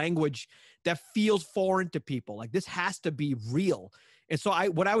in a language that feels foreign to people. Like, this has to be real. And so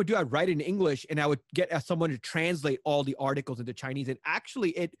what I would do, I'd write it in English and I would get someone to translate all the articles into Chinese. And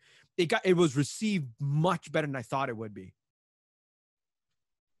actually it was received much better than I thought it would be.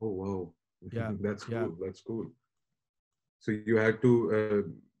 Oh, wow. Yeah. That's cool. Yeah. That's cool. So you had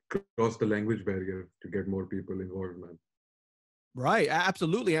to cross the language barrier to get more people involved, man. Right.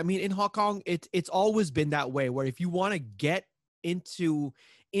 Absolutely. I mean, in Hong Kong, it's always been that way, where if you want to get into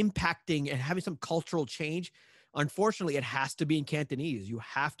impacting and having some cultural change, unfortunately, it has to be in Cantonese. You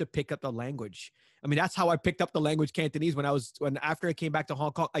have to pick up the language. I mean, that's how I picked up the language Cantonese after I came back to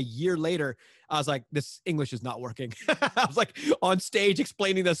Hong Kong a year later. I was like, this English is not working. I was like on stage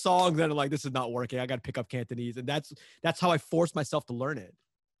explaining the songs, and I'm like, this is not working. I got to pick up Cantonese. And that's how I forced myself to learn it.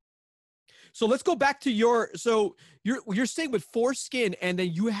 So let's go back to you're saying with Foreskin, and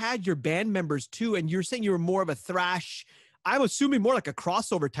then you had your band members too, and you're saying you were more of a thrash, I'm assuming more like a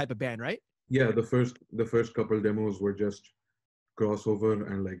crossover type of band, right? Yeah, the first couple demos were just crossover,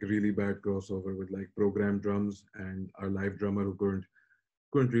 and like really bad crossover with like programmed drums, and our live drummer who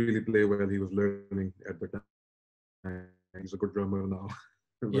couldn't really play well. He was learning at the time. He's a good drummer now.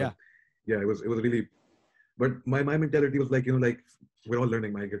 Yeah, it was really. But my mentality was like, like, we're all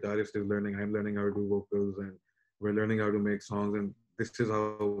learning. My guitarist is learning. I'm learning how to do vocals, and we're learning how to make songs. And this is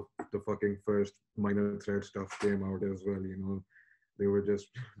how the fucking first Minor Threat stuff came out as well. They were just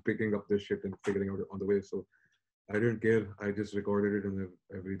picking up this shit and figuring out it on the way. So I didn't care. I just recorded it and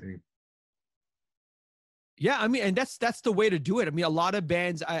everything. Yeah, I mean, and that's the way to do it. I mean, a lot of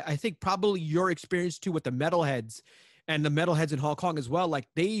bands, I think probably your experience too with the metalheads and the metalheads in Hong Kong as well, like,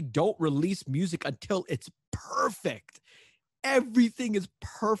 they don't release music until it's perfect. Everything is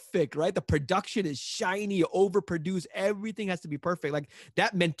perfect, right? The production is shiny, overproduced. Everything has to be perfect. Like,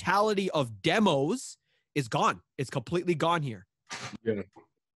 that mentality of demos is gone. It's completely gone here. Yeah.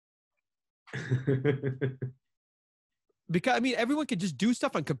 Because, I mean, everyone can just do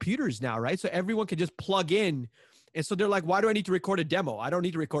stuff on computers now, right? So everyone can just plug in. And so they're like, why do I need to record a demo? I don't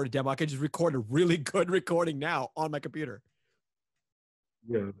need to record a demo. I can just record a really good recording now on my computer.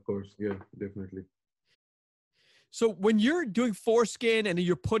 Yeah, of course. Yeah, definitely. So when you're doing Foreskin and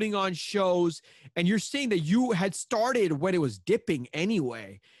you're putting on shows, and you're saying that you had started when it was dipping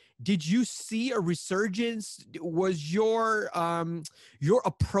anyway, did you see a resurgence? Was your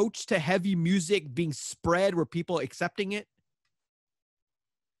approach to heavy music being spread? Were people accepting it?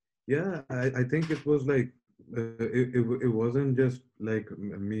 Yeah, I think it was like, it wasn't just like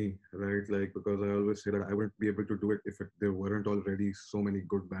me, right? Like, because I always say that I wouldn't be able to do it if there weren't already so many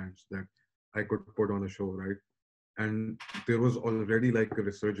good bands that I could put on a show, right? And there was already like a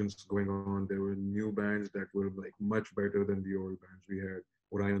resurgence going on. There were new bands that were like much better than the old bands. We had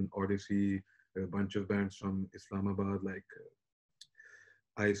Orion, Odyssey, a bunch of bands from Islamabad, like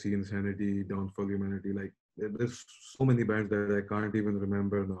IC Insanity, Downfall Humanity. Like, there's so many bands that I can't even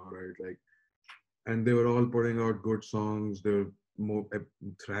remember now, right? Like, and they were all putting out good songs.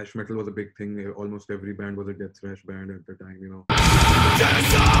 Thrash metal was a big thing. Almost every band was a death thrash band at the time,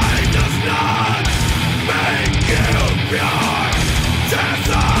 Genocide does not make you pure.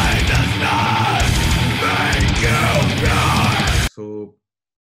 Genocide does not make you pure. So,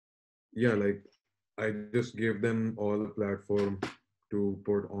 yeah, like, I just gave them all a platform to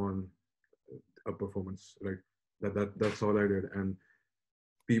put on a performance, right? That's all I did. And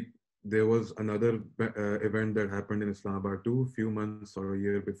there was another event that happened in Islamabad too, a few months or a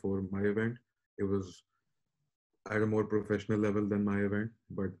year before my event. It was at a more professional level than my event,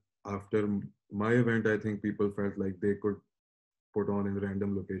 but after my event, I think people felt like they could put on in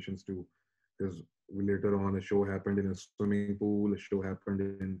random locations too, because later on a show happened in a swimming pool, a show happened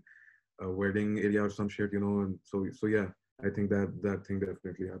in a wedding area or some shit, and so yeah, I think that thing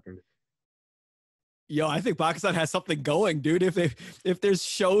definitely happened. Yo, I think Pakistan has something going, dude. If there's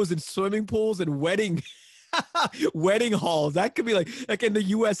shows in swimming pools and wedding halls, that could be like in the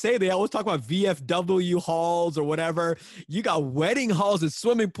USA, they always talk about VFW halls or whatever. You got wedding halls and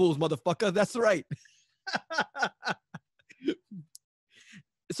swimming pools, motherfucker. That's right.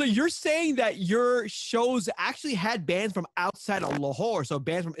 So you're saying that your shows actually had bands from outside of Lahore, so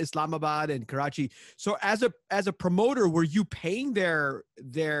bands from Islamabad and Karachi. So as a promoter, were you paying their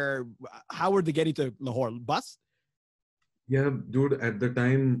how were they getting to Lahore? Bus? Yeah, dude, at the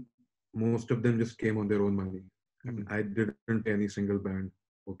time, most of them just came on their own money. I didn't pay any single band.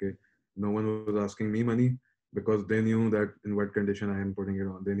 Okay. No one was asking me money because they knew that in what condition I am putting it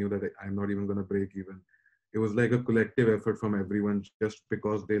on. They knew that I'm not even going to break even. It was like a collective effort from everyone just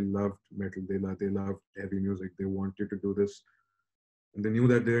because they loved metal. They loved heavy music. They wanted to do this. And they knew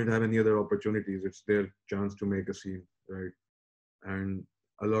that they didn't have any other opportunities. It's their chance to make a scene, right? And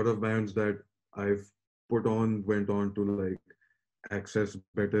a lot of bands that I've put on went on to like access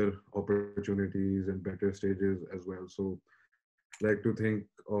better opportunities and better stages as well. So like to think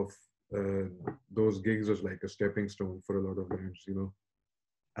of those gigs as like a stepping stone for a lot of bands,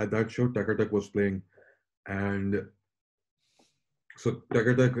 At that show, Takatak was playing, and so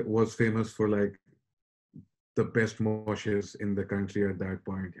Takatak was famous for like the best moshes in the country at that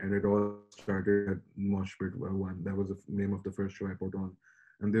point, and it all started at Mosh Pit 1. That was the name of the first show I put on,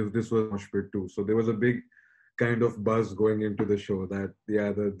 and this was Mosh Pit 2. So there was a big kind of buzz going into the show that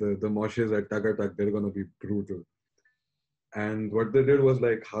the moshes at Takatak, they're gonna be brutal. And what they did was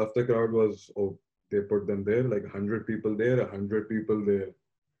like half the crowd was, they put them there, like 100 people there, 100 people there.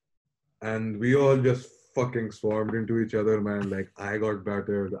 And we all just fucking swarmed into each other, man. Like I got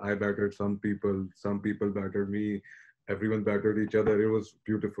battered, I battered some people battered me, everyone battered each other. It was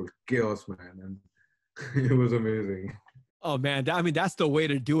beautiful chaos, man. And it was amazing. Oh man, I mean, that's the way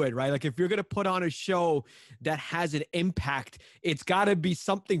to do it, right? Like if you're going to put on a show that has an impact, it's got to be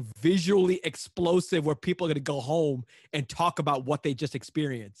something visually explosive where people are going to go home and talk about what they just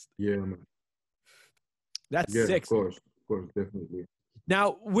experienced. Yeah, man. That's sick. Of course, definitely.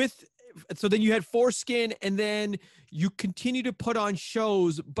 Now so then you had Foreskin and then you continue to put on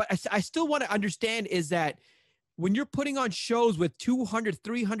shows, but I still want to understand is that when you're putting on shows with 200,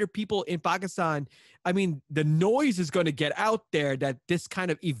 300 people in Pakistan, I mean, the noise is going to get out there that this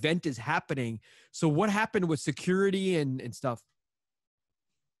kind of event is happening. So what happened with security and stuff?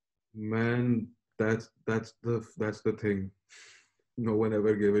 Man, that's the thing. No one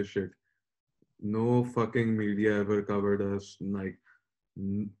ever gave a shit. No fucking media ever covered us. Like,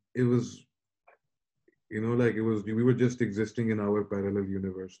 it was, we were just existing in our parallel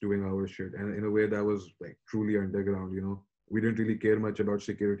universe, doing our shit. And in a way that was like truly underground, We didn't really care much about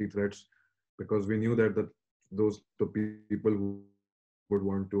security threats because we knew that the people who would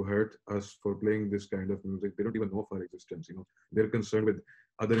want to hurt us for playing this kind of music, they don't even know of our existence, They're concerned with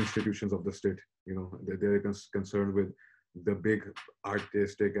other institutions of the state, They're concerned with the big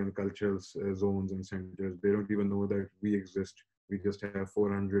artistic and cultural zones and centers. They don't even know that we exist. We just have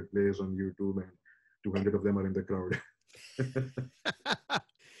 400 plays on YouTube and 200 of them are in the crowd.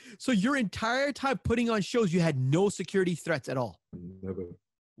 So your entire time putting on shows, you had no security threats at all? Never.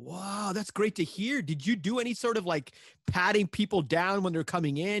 Wow, that's great to hear. Did you do any sort of like patting people down when they're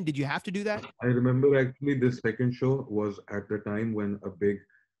coming in? Did you have to do that? I remember actually this second show was at the time when a big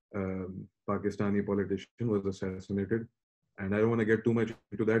Pakistani politician was assassinated. And I don't want to get too much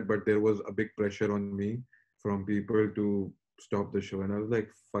into that, but there was a big pressure on me from people to stop the show. And I was like,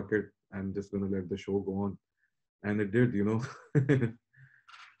 fuck it, I'm just going to let the show go on. And it did,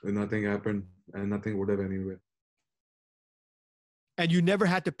 Nothing happened and nothing would have anyway. And you never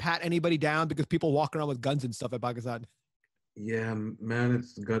had to pat anybody down because people walk around with guns and stuff in Pakistan? Yeah, man,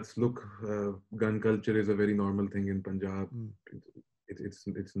 it's guts. Look, gun culture is a very normal thing in Punjab.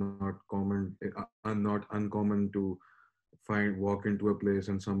 It's not common, not uncommon to walk into a place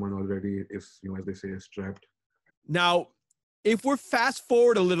and someone already is, as they say, is strapped. Now, if we're fast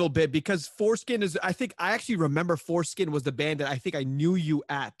forward a little bit, because Foreskin is, I actually remember Foreskin was the band that I think I knew you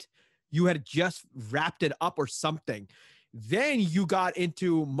at. You had just wrapped it up or something. Then you got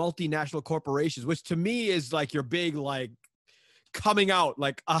into Multinational Corporations, which to me is like your big, like, coming out,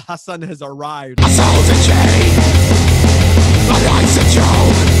 like Hassan has arrived. Soul's a chain, my life's a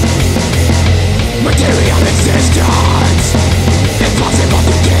joke. Material existence, impossible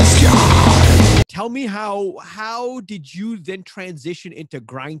to discard. Tell me how did you then transition into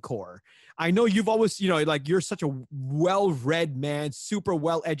grindcore? I know you've always, you know, like you're such a well-read man, super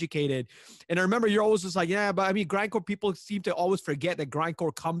well-educated. And I remember you're always just like, yeah, but I mean, grindcore people seem to always forget that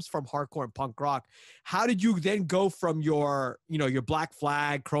grindcore comes from hardcore and punk rock. How did you then go from your, you know, your Black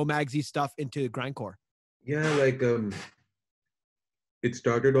Flag, Cro-Magsy stuff into grindcore? Yeah, like it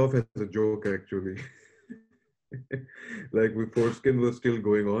started off as a joke actually. Like Foreskin was still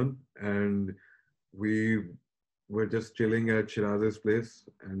going on, and we were just chilling at Shiraz's place,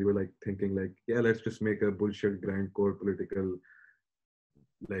 and we were like thinking like, yeah, let's just make a bullshit grindcore political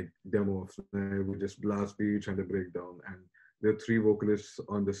like demo of we just blast beats and a breakdown, and there are 3 vocalists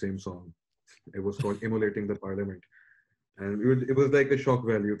on the same song. It was called Emulating the Parliament, and it was like a shock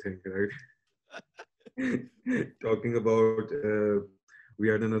value thing, right? Talking about we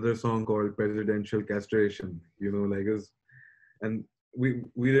had another song called Presidential Castration, you know, like us, and we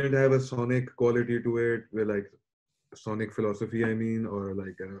didn't have a sonic quality to it. We're like sonic philosophy, I mean, or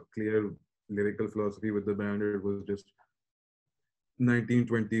like a clear lyrical philosophy with the band. It was just 19,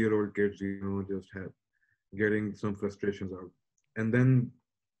 20-year-old kids, you know, just getting some frustrations out. And then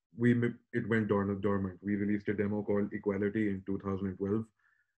it went dormant. We released a demo called Equality in 2012.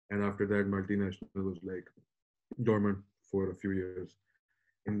 And after that, Multinational was like dormant for a few years.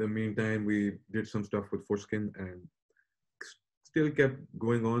 In the meantime, we did some stuff with Foreskin and still kept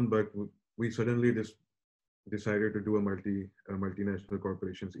going on, but we suddenly just decided to do a Multinational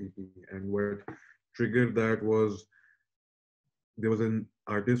Corporations EP. And what triggered that was there was an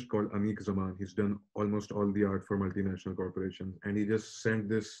artist called Ameek Zaman. He's done almost all the art for Multinational Corporations, and he just sent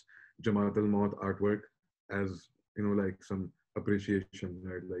this Jamaat al-Maut artwork as, you know, like some appreciation,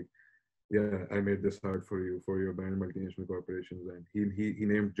 right? Like, yeah, I made this art for you, for your band Multinational Corporations. And he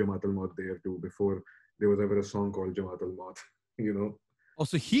named Jamaat al-Maut there too, before there was ever a song called Jamaat al-Maut, you know? Oh,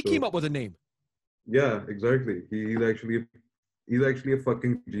 so he came up with a name. Yeah, exactly. He's actually a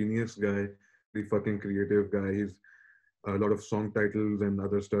fucking genius guy, the fucking creative guy. He's a lot of song titles and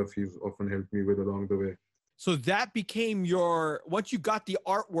other stuff he's often helped me with along the way. So that became your, once you got the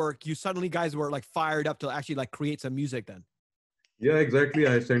artwork, you suddenly guys were like fired up to actually like create some music then. Yeah, exactly.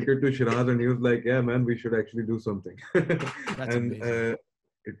 I sent it to Shiraz and he was like, yeah, man, we should actually do something. That's and amazing.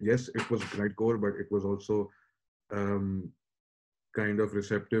 yes, it was grindcore, but it was also kind of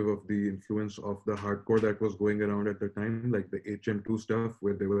receptive of the influence of the hardcore that was going around at the time, like the HM2 stuff,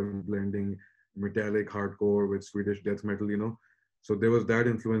 where they were blending metallic hardcore with Swedish death metal, you know. So there was that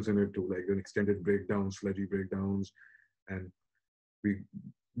influence in it too, like an extended breakdowns, sludgy breakdowns. And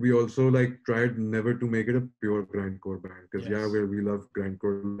we also like tried never to make it a pure grindcore band, because Yes. yeah, where we love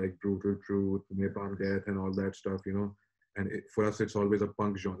grindcore, like Brutal Truth, Napalm Death and all that stuff, you know. And for us, it's always a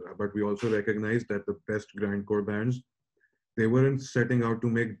punk genre. But we also recognize that the best grindcore bands, they weren't setting out to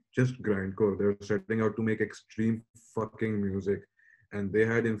make just grindcore. They were setting out to make extreme fucking music. And they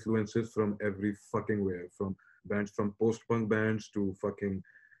had influences from every fucking way, from bands, from post-punk bands to fucking,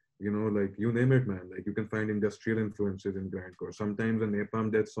 you know, like you name it, man. Like you can find industrial influences in grindcore. Sometimes a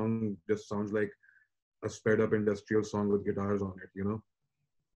Napalm Death song just sounds like a sped up industrial song with guitars on it, you know?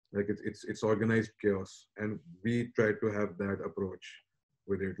 Like it's organized chaos. And we tried to have that approach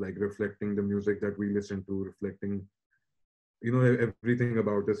with it, like reflecting the music that we listen to, reflecting, you know, everything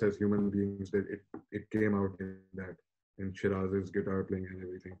about us as human beings, that it came out in that, in Shiraz's guitar playing and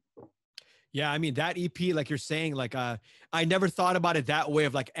everything. Yeah, I mean, that EP, like you're saying, like I never thought about it that way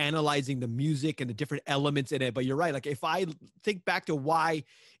of like analyzing the music and the different elements in it. But you're right. Like if I think back to why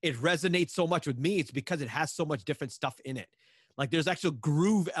it resonates so much with me, it's because it has so much different stuff in it. Like there's actual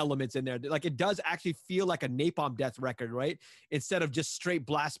groove elements in there. Like it does actually feel like a Napalm Death record, right? Instead of just straight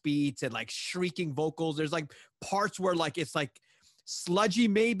blast beats and like shrieking vocals. There's like parts where like it's like sludgy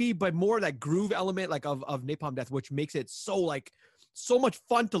maybe, but more that groove element like of Napalm Death, which makes it so much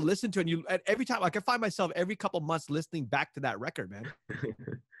fun to listen to. And you, every time, like I find myself every couple months listening back to that record, man.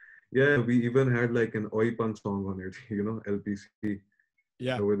 Yeah, we even had like an oi punk song on it, you know, LPC.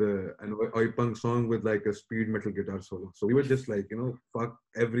 Yeah. With an oi punk song with like a speed metal guitar solo. So we were just like, you know, fuck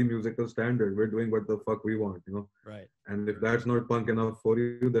every musical standard. We're doing what the fuck we want, you know. Right. And if that's not punk enough for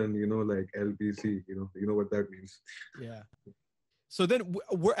you, then, you know, like LPC, you know what that means. Yeah. So then,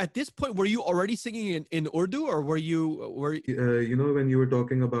 at this point, were you already singing in Urdu, or were you? You know, when you were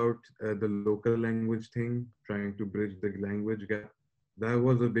talking about the local language thing, trying to bridge the language gap. that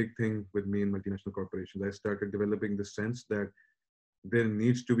was a big thing with me in multinational corporations. I started developing the sense that there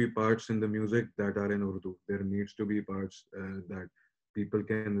needs to be parts in the music that are in Urdu. There needs to be parts that people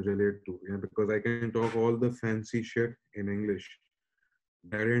can relate to. Because I can talk all the fancy shit in English.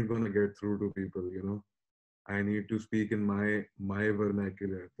 That ain't gonna get through to people. I need to speak in my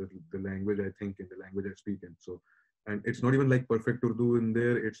vernacular, the language I think in, the language I speak in. So, and it's not even like perfect Urdu in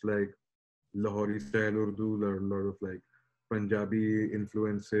there. It's like Lahori style Urdu, a lot of like Punjabi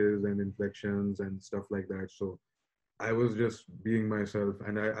influences and inflections and stuff like that. So I was just being myself,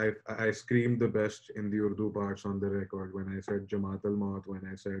 and I screamed the best in the Urdu parts on the record when I said Jamaat al Maut, when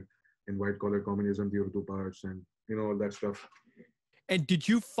I said in white collar communism the Urdu parts, and all that stuff. And did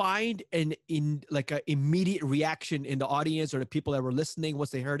you find an immediate reaction in the audience or the people that were listening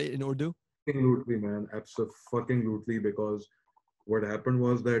once they heard it in Urdu? Absolutely, man, absolutely. Because what happened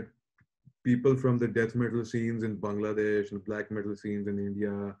was that people from the death metal scenes in Bangladesh and black metal scenes in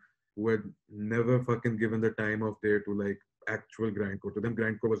India who had never fucking given the time of day to like actual grindcore. To them,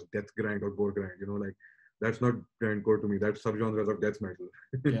 grindcore was death grind or gore grind. Like that's not grindcore to me. That's subgenres of death metal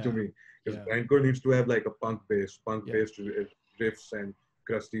to me. Because grindcore needs to have like a punk based riffs and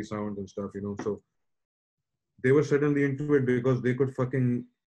crusty sounds and stuff. So they were suddenly into it because they could fucking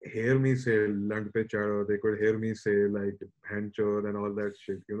hear me say Lant Pe Chado, they could hear me say like Hanchor and all that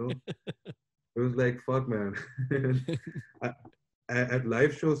shit, It was like, fuck, man. At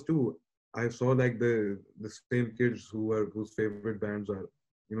live shows too, I saw like the same kids whose favorite bands are,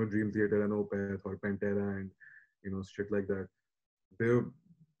 Dream Theater and Opeth or Pantera and, shit like that.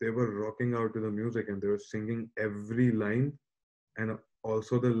 They were rocking out to the music and they were singing every line, and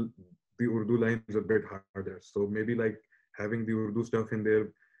also the Urdu line is a bit harder. So maybe like having the Urdu stuff in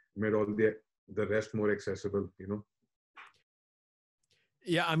there made all the rest more accessible,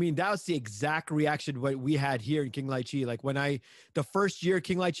 Yeah, I mean, that was the exact reaction what we had here in King Lai Chi. Like when the first year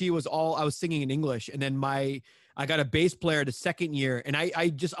King Lai Chi was I was singing in English, and then I got a bass player the second year, and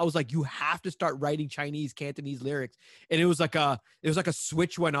I was like, you have to start writing Chinese, Cantonese lyrics. And it was like a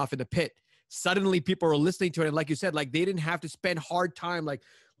switch went off in the pit. Suddenly people were listening to it. And like you said, like they didn't have to spend hard time, like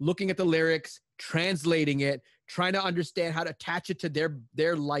looking at the lyrics, translating it, trying to understand how to attach it to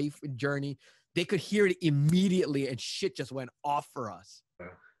their life and journey. They could hear it immediately and shit just went off for us.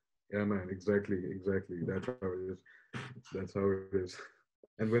 Yeah, man, exactly. That's how it is.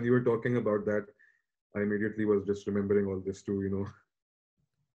 And when you were talking about that, I immediately was just remembering all this too,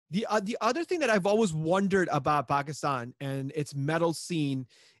 The other thing that I've always wondered about Pakistan and its metal scene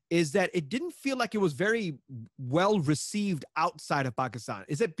is that it didn't feel like it was very well received outside of Pakistan.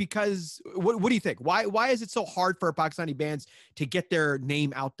 Is it because, what do you think? Why is it so hard for Pakistani bands to get their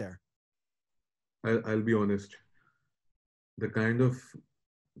name out there? I'll be honest. The kind of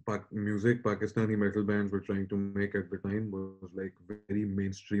music Pakistani metal bands were trying to make at the time was like very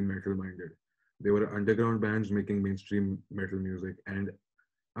mainstream metal minded. They were underground bands making mainstream metal music, and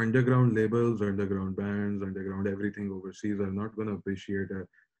underground labels, underground bands, underground everything overseas are not going to appreciate a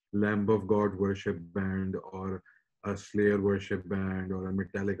Lamb of God worship band or a Slayer worship band or a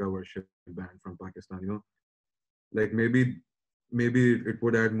Metallica worship band from Pakistan, Like maybe it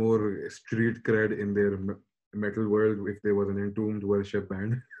would add more street cred in their metal world if there was an Entombed worship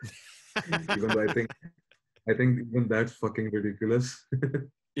band. Even though I think even that's fucking ridiculous.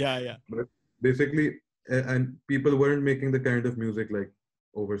 Yeah. But basically, and people weren't making the kind of music like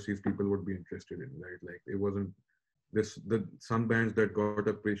overseas people would be interested in, right? Like it wasn't some bands that got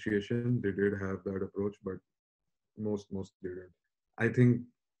appreciation, they did have that approach, but most didn't. I think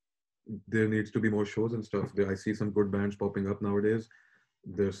there needs to be more shows and stuff. I see some good bands popping up nowadays.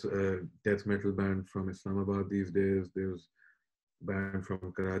 There's a death metal band from Islamabad these days. There's a band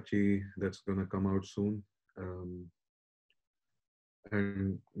from Karachi that's gonna come out soon.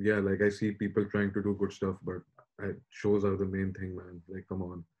 And yeah, like I see people trying to do good stuff, but shows are the main thing, man. Like, come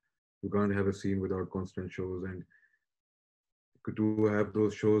on, you can't have a scene without constant shows, and to have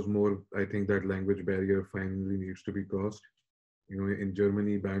those shows more, I think that language barrier finally needs to be crossed. In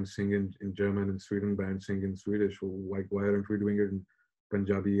Germany, bands sing in German, and Sweden, bands sing in Swedish. So why aren't we doing it in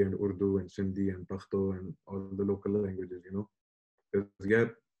Punjabi and Urdu and Sindhi and Pashto and all the local languages, Because yeah,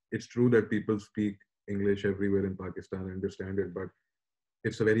 it's true that people speak English everywhere in Pakistan and understand it, but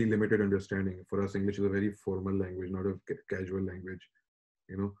it's a very limited understanding. For us, English is a very formal language, not a casual language,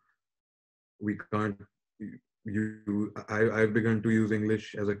 We can't, I've begun to use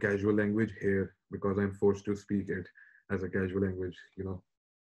English as a casual language here because I'm forced to speak it as a casual language,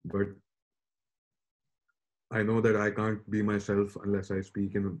 But I know that I can't be myself unless I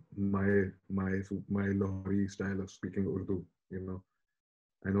speak in my Lahori style of speaking Urdu,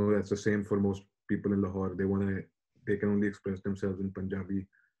 I know that's the same for most people in Lahore. They want to they can only express themselves in Punjabi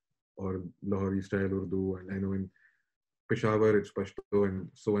or Lahori style Urdu, and I know in Peshawar it's Pashto and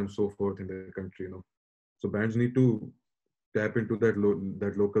so forth in the country, you know. So bands need to tap into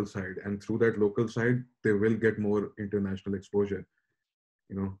that local side, and through that local side, they will get more international exposure,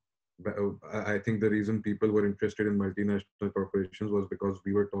 you know. But I think the reason people were interested in multinational corporations was because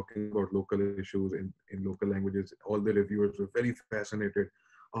we were talking about local issues in local languages. All the reviewers were very fascinated.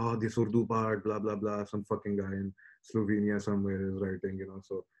 Oh, this Urdu part, blah, blah, blah. Some fucking guy in Slovenia somewhere is writing, you know.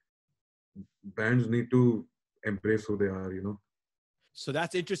 So bands need to embrace who they are, you know. So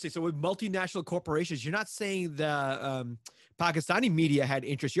that's interesting. So with multinational corporations, you're not saying the Pakistani media had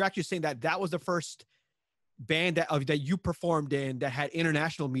interest. You're actually saying that was the first band that you performed in that had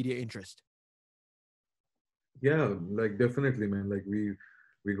international media interest. Yeah, like definitely, man. Like we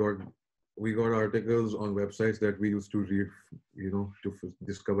got articles on websites that we used to read, you know, to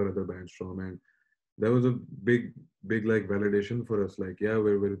discover other bands from, and that was a big like validation for us. Like, yeah,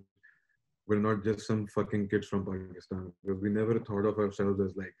 we're not just some fucking kids from Pakistan, because we never thought of ourselves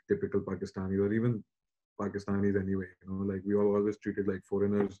as like typical Pakistanis or even Pakistanis anyway. You know, like we were always treated like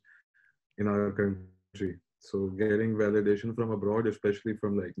foreigners in our country. So getting validation from abroad, especially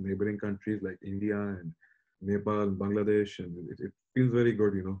from like neighboring countries like India and Nepal and Bangladesh, and it feels very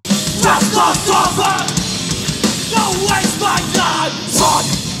good, you know. That's not over! Don't waste my time! Sun,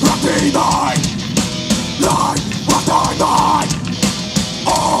 happy night! Light, what I night!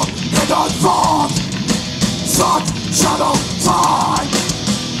 All hidden thought! Sun, shadow, time!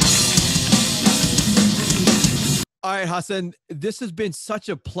 All right, Hassan, this has been such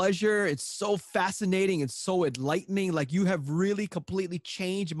a pleasure. It's so fascinating and so enlightening. Like, you have really completely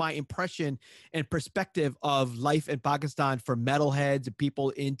changed my impression and perspective of life in Pakistan for metalheads and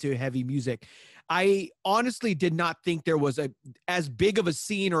people into heavy music. I honestly did not think there was as big of a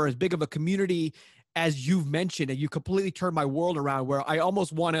scene or as big of a community as you've mentioned, and you completely turned my world around, where I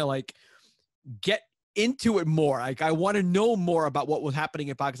almost want to like get into it more. Like, I want to know more about what was happening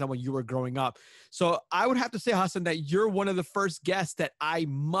in Pakistan when you were growing up. So I would have to say, Hassan, that you're one of the first guests that I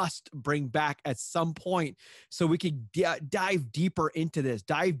must bring back at some point, so we can dive deeper into this,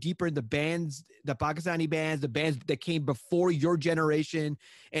 dive deeper in the bands, the Pakistani bands, the bands that came before your generation,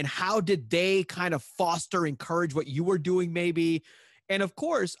 and how did they kind of foster, encourage what you were doing maybe. And of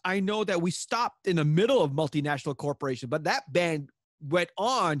course, I know that we stopped in the middle of Multinational Corporation, but that band went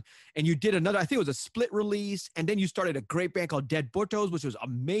on and you did another, I think it was a split release, and then you started a great band called Dead Buttos, which was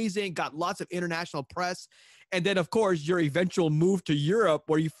amazing, got lots of international press. And then of course your eventual move to Europe,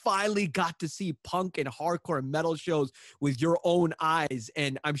 where you finally got to see punk and hardcore and metal shows with your own eyes.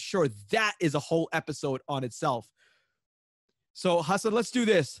 And I'm sure that is a whole episode on itself. So Hassan, let's do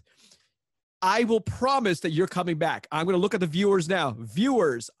this. I will promise that you're coming back. I'm going to look at the viewers now.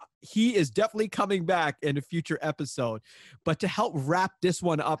 Viewers, he is definitely coming back in a future episode. But to help wrap this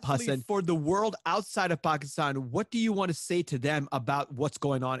one up, Hassan, for the world outside of Pakistan, what do you want to say to them about what's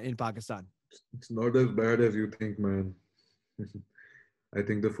going on in Pakistan? It's not as bad as you think, man. I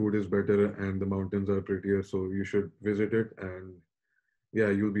think the food is better and the mountains are prettier, so you should visit it. And yeah,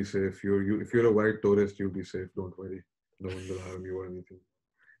 you'll be safe. If you're a white tourist, you'll be safe. Don't worry. No one will harm you or anything.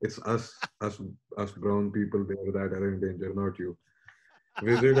 It's us brown people there that are in danger, not you.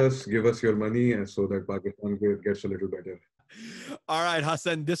 Visit us, give us your money, and so that Pakistan gets a little better. All right,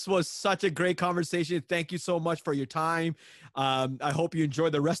 Hassan, this was such a great conversation. Thank you so much for your time. I hope you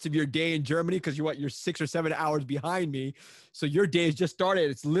enjoy the rest of your day in Germany, because you're 6 or 7 hours behind me. So your day has just started.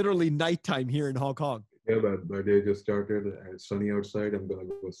 It's literally nighttime here in Hong Kong. Yeah, but my day just started. It's sunny outside. I'm going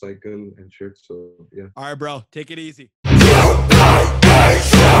to go cycle and shit. So yeah. All right, bro. Take it easy.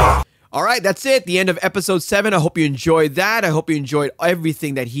 All right, that's it. The end of episode 7. I hope you enjoyed that. I hope you enjoyed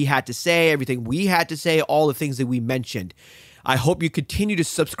everything that he had to say, everything we had to say, all the things that we mentioned. I hope you continue to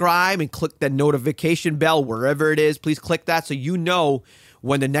subscribe and click the notification bell wherever it is. Please click that so you know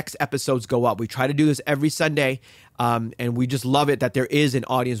when the next episodes go up. We try to do this every Sunday, and we just love it that there is an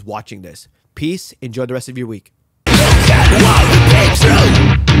audience watching this. Peace. Enjoy the rest of your week.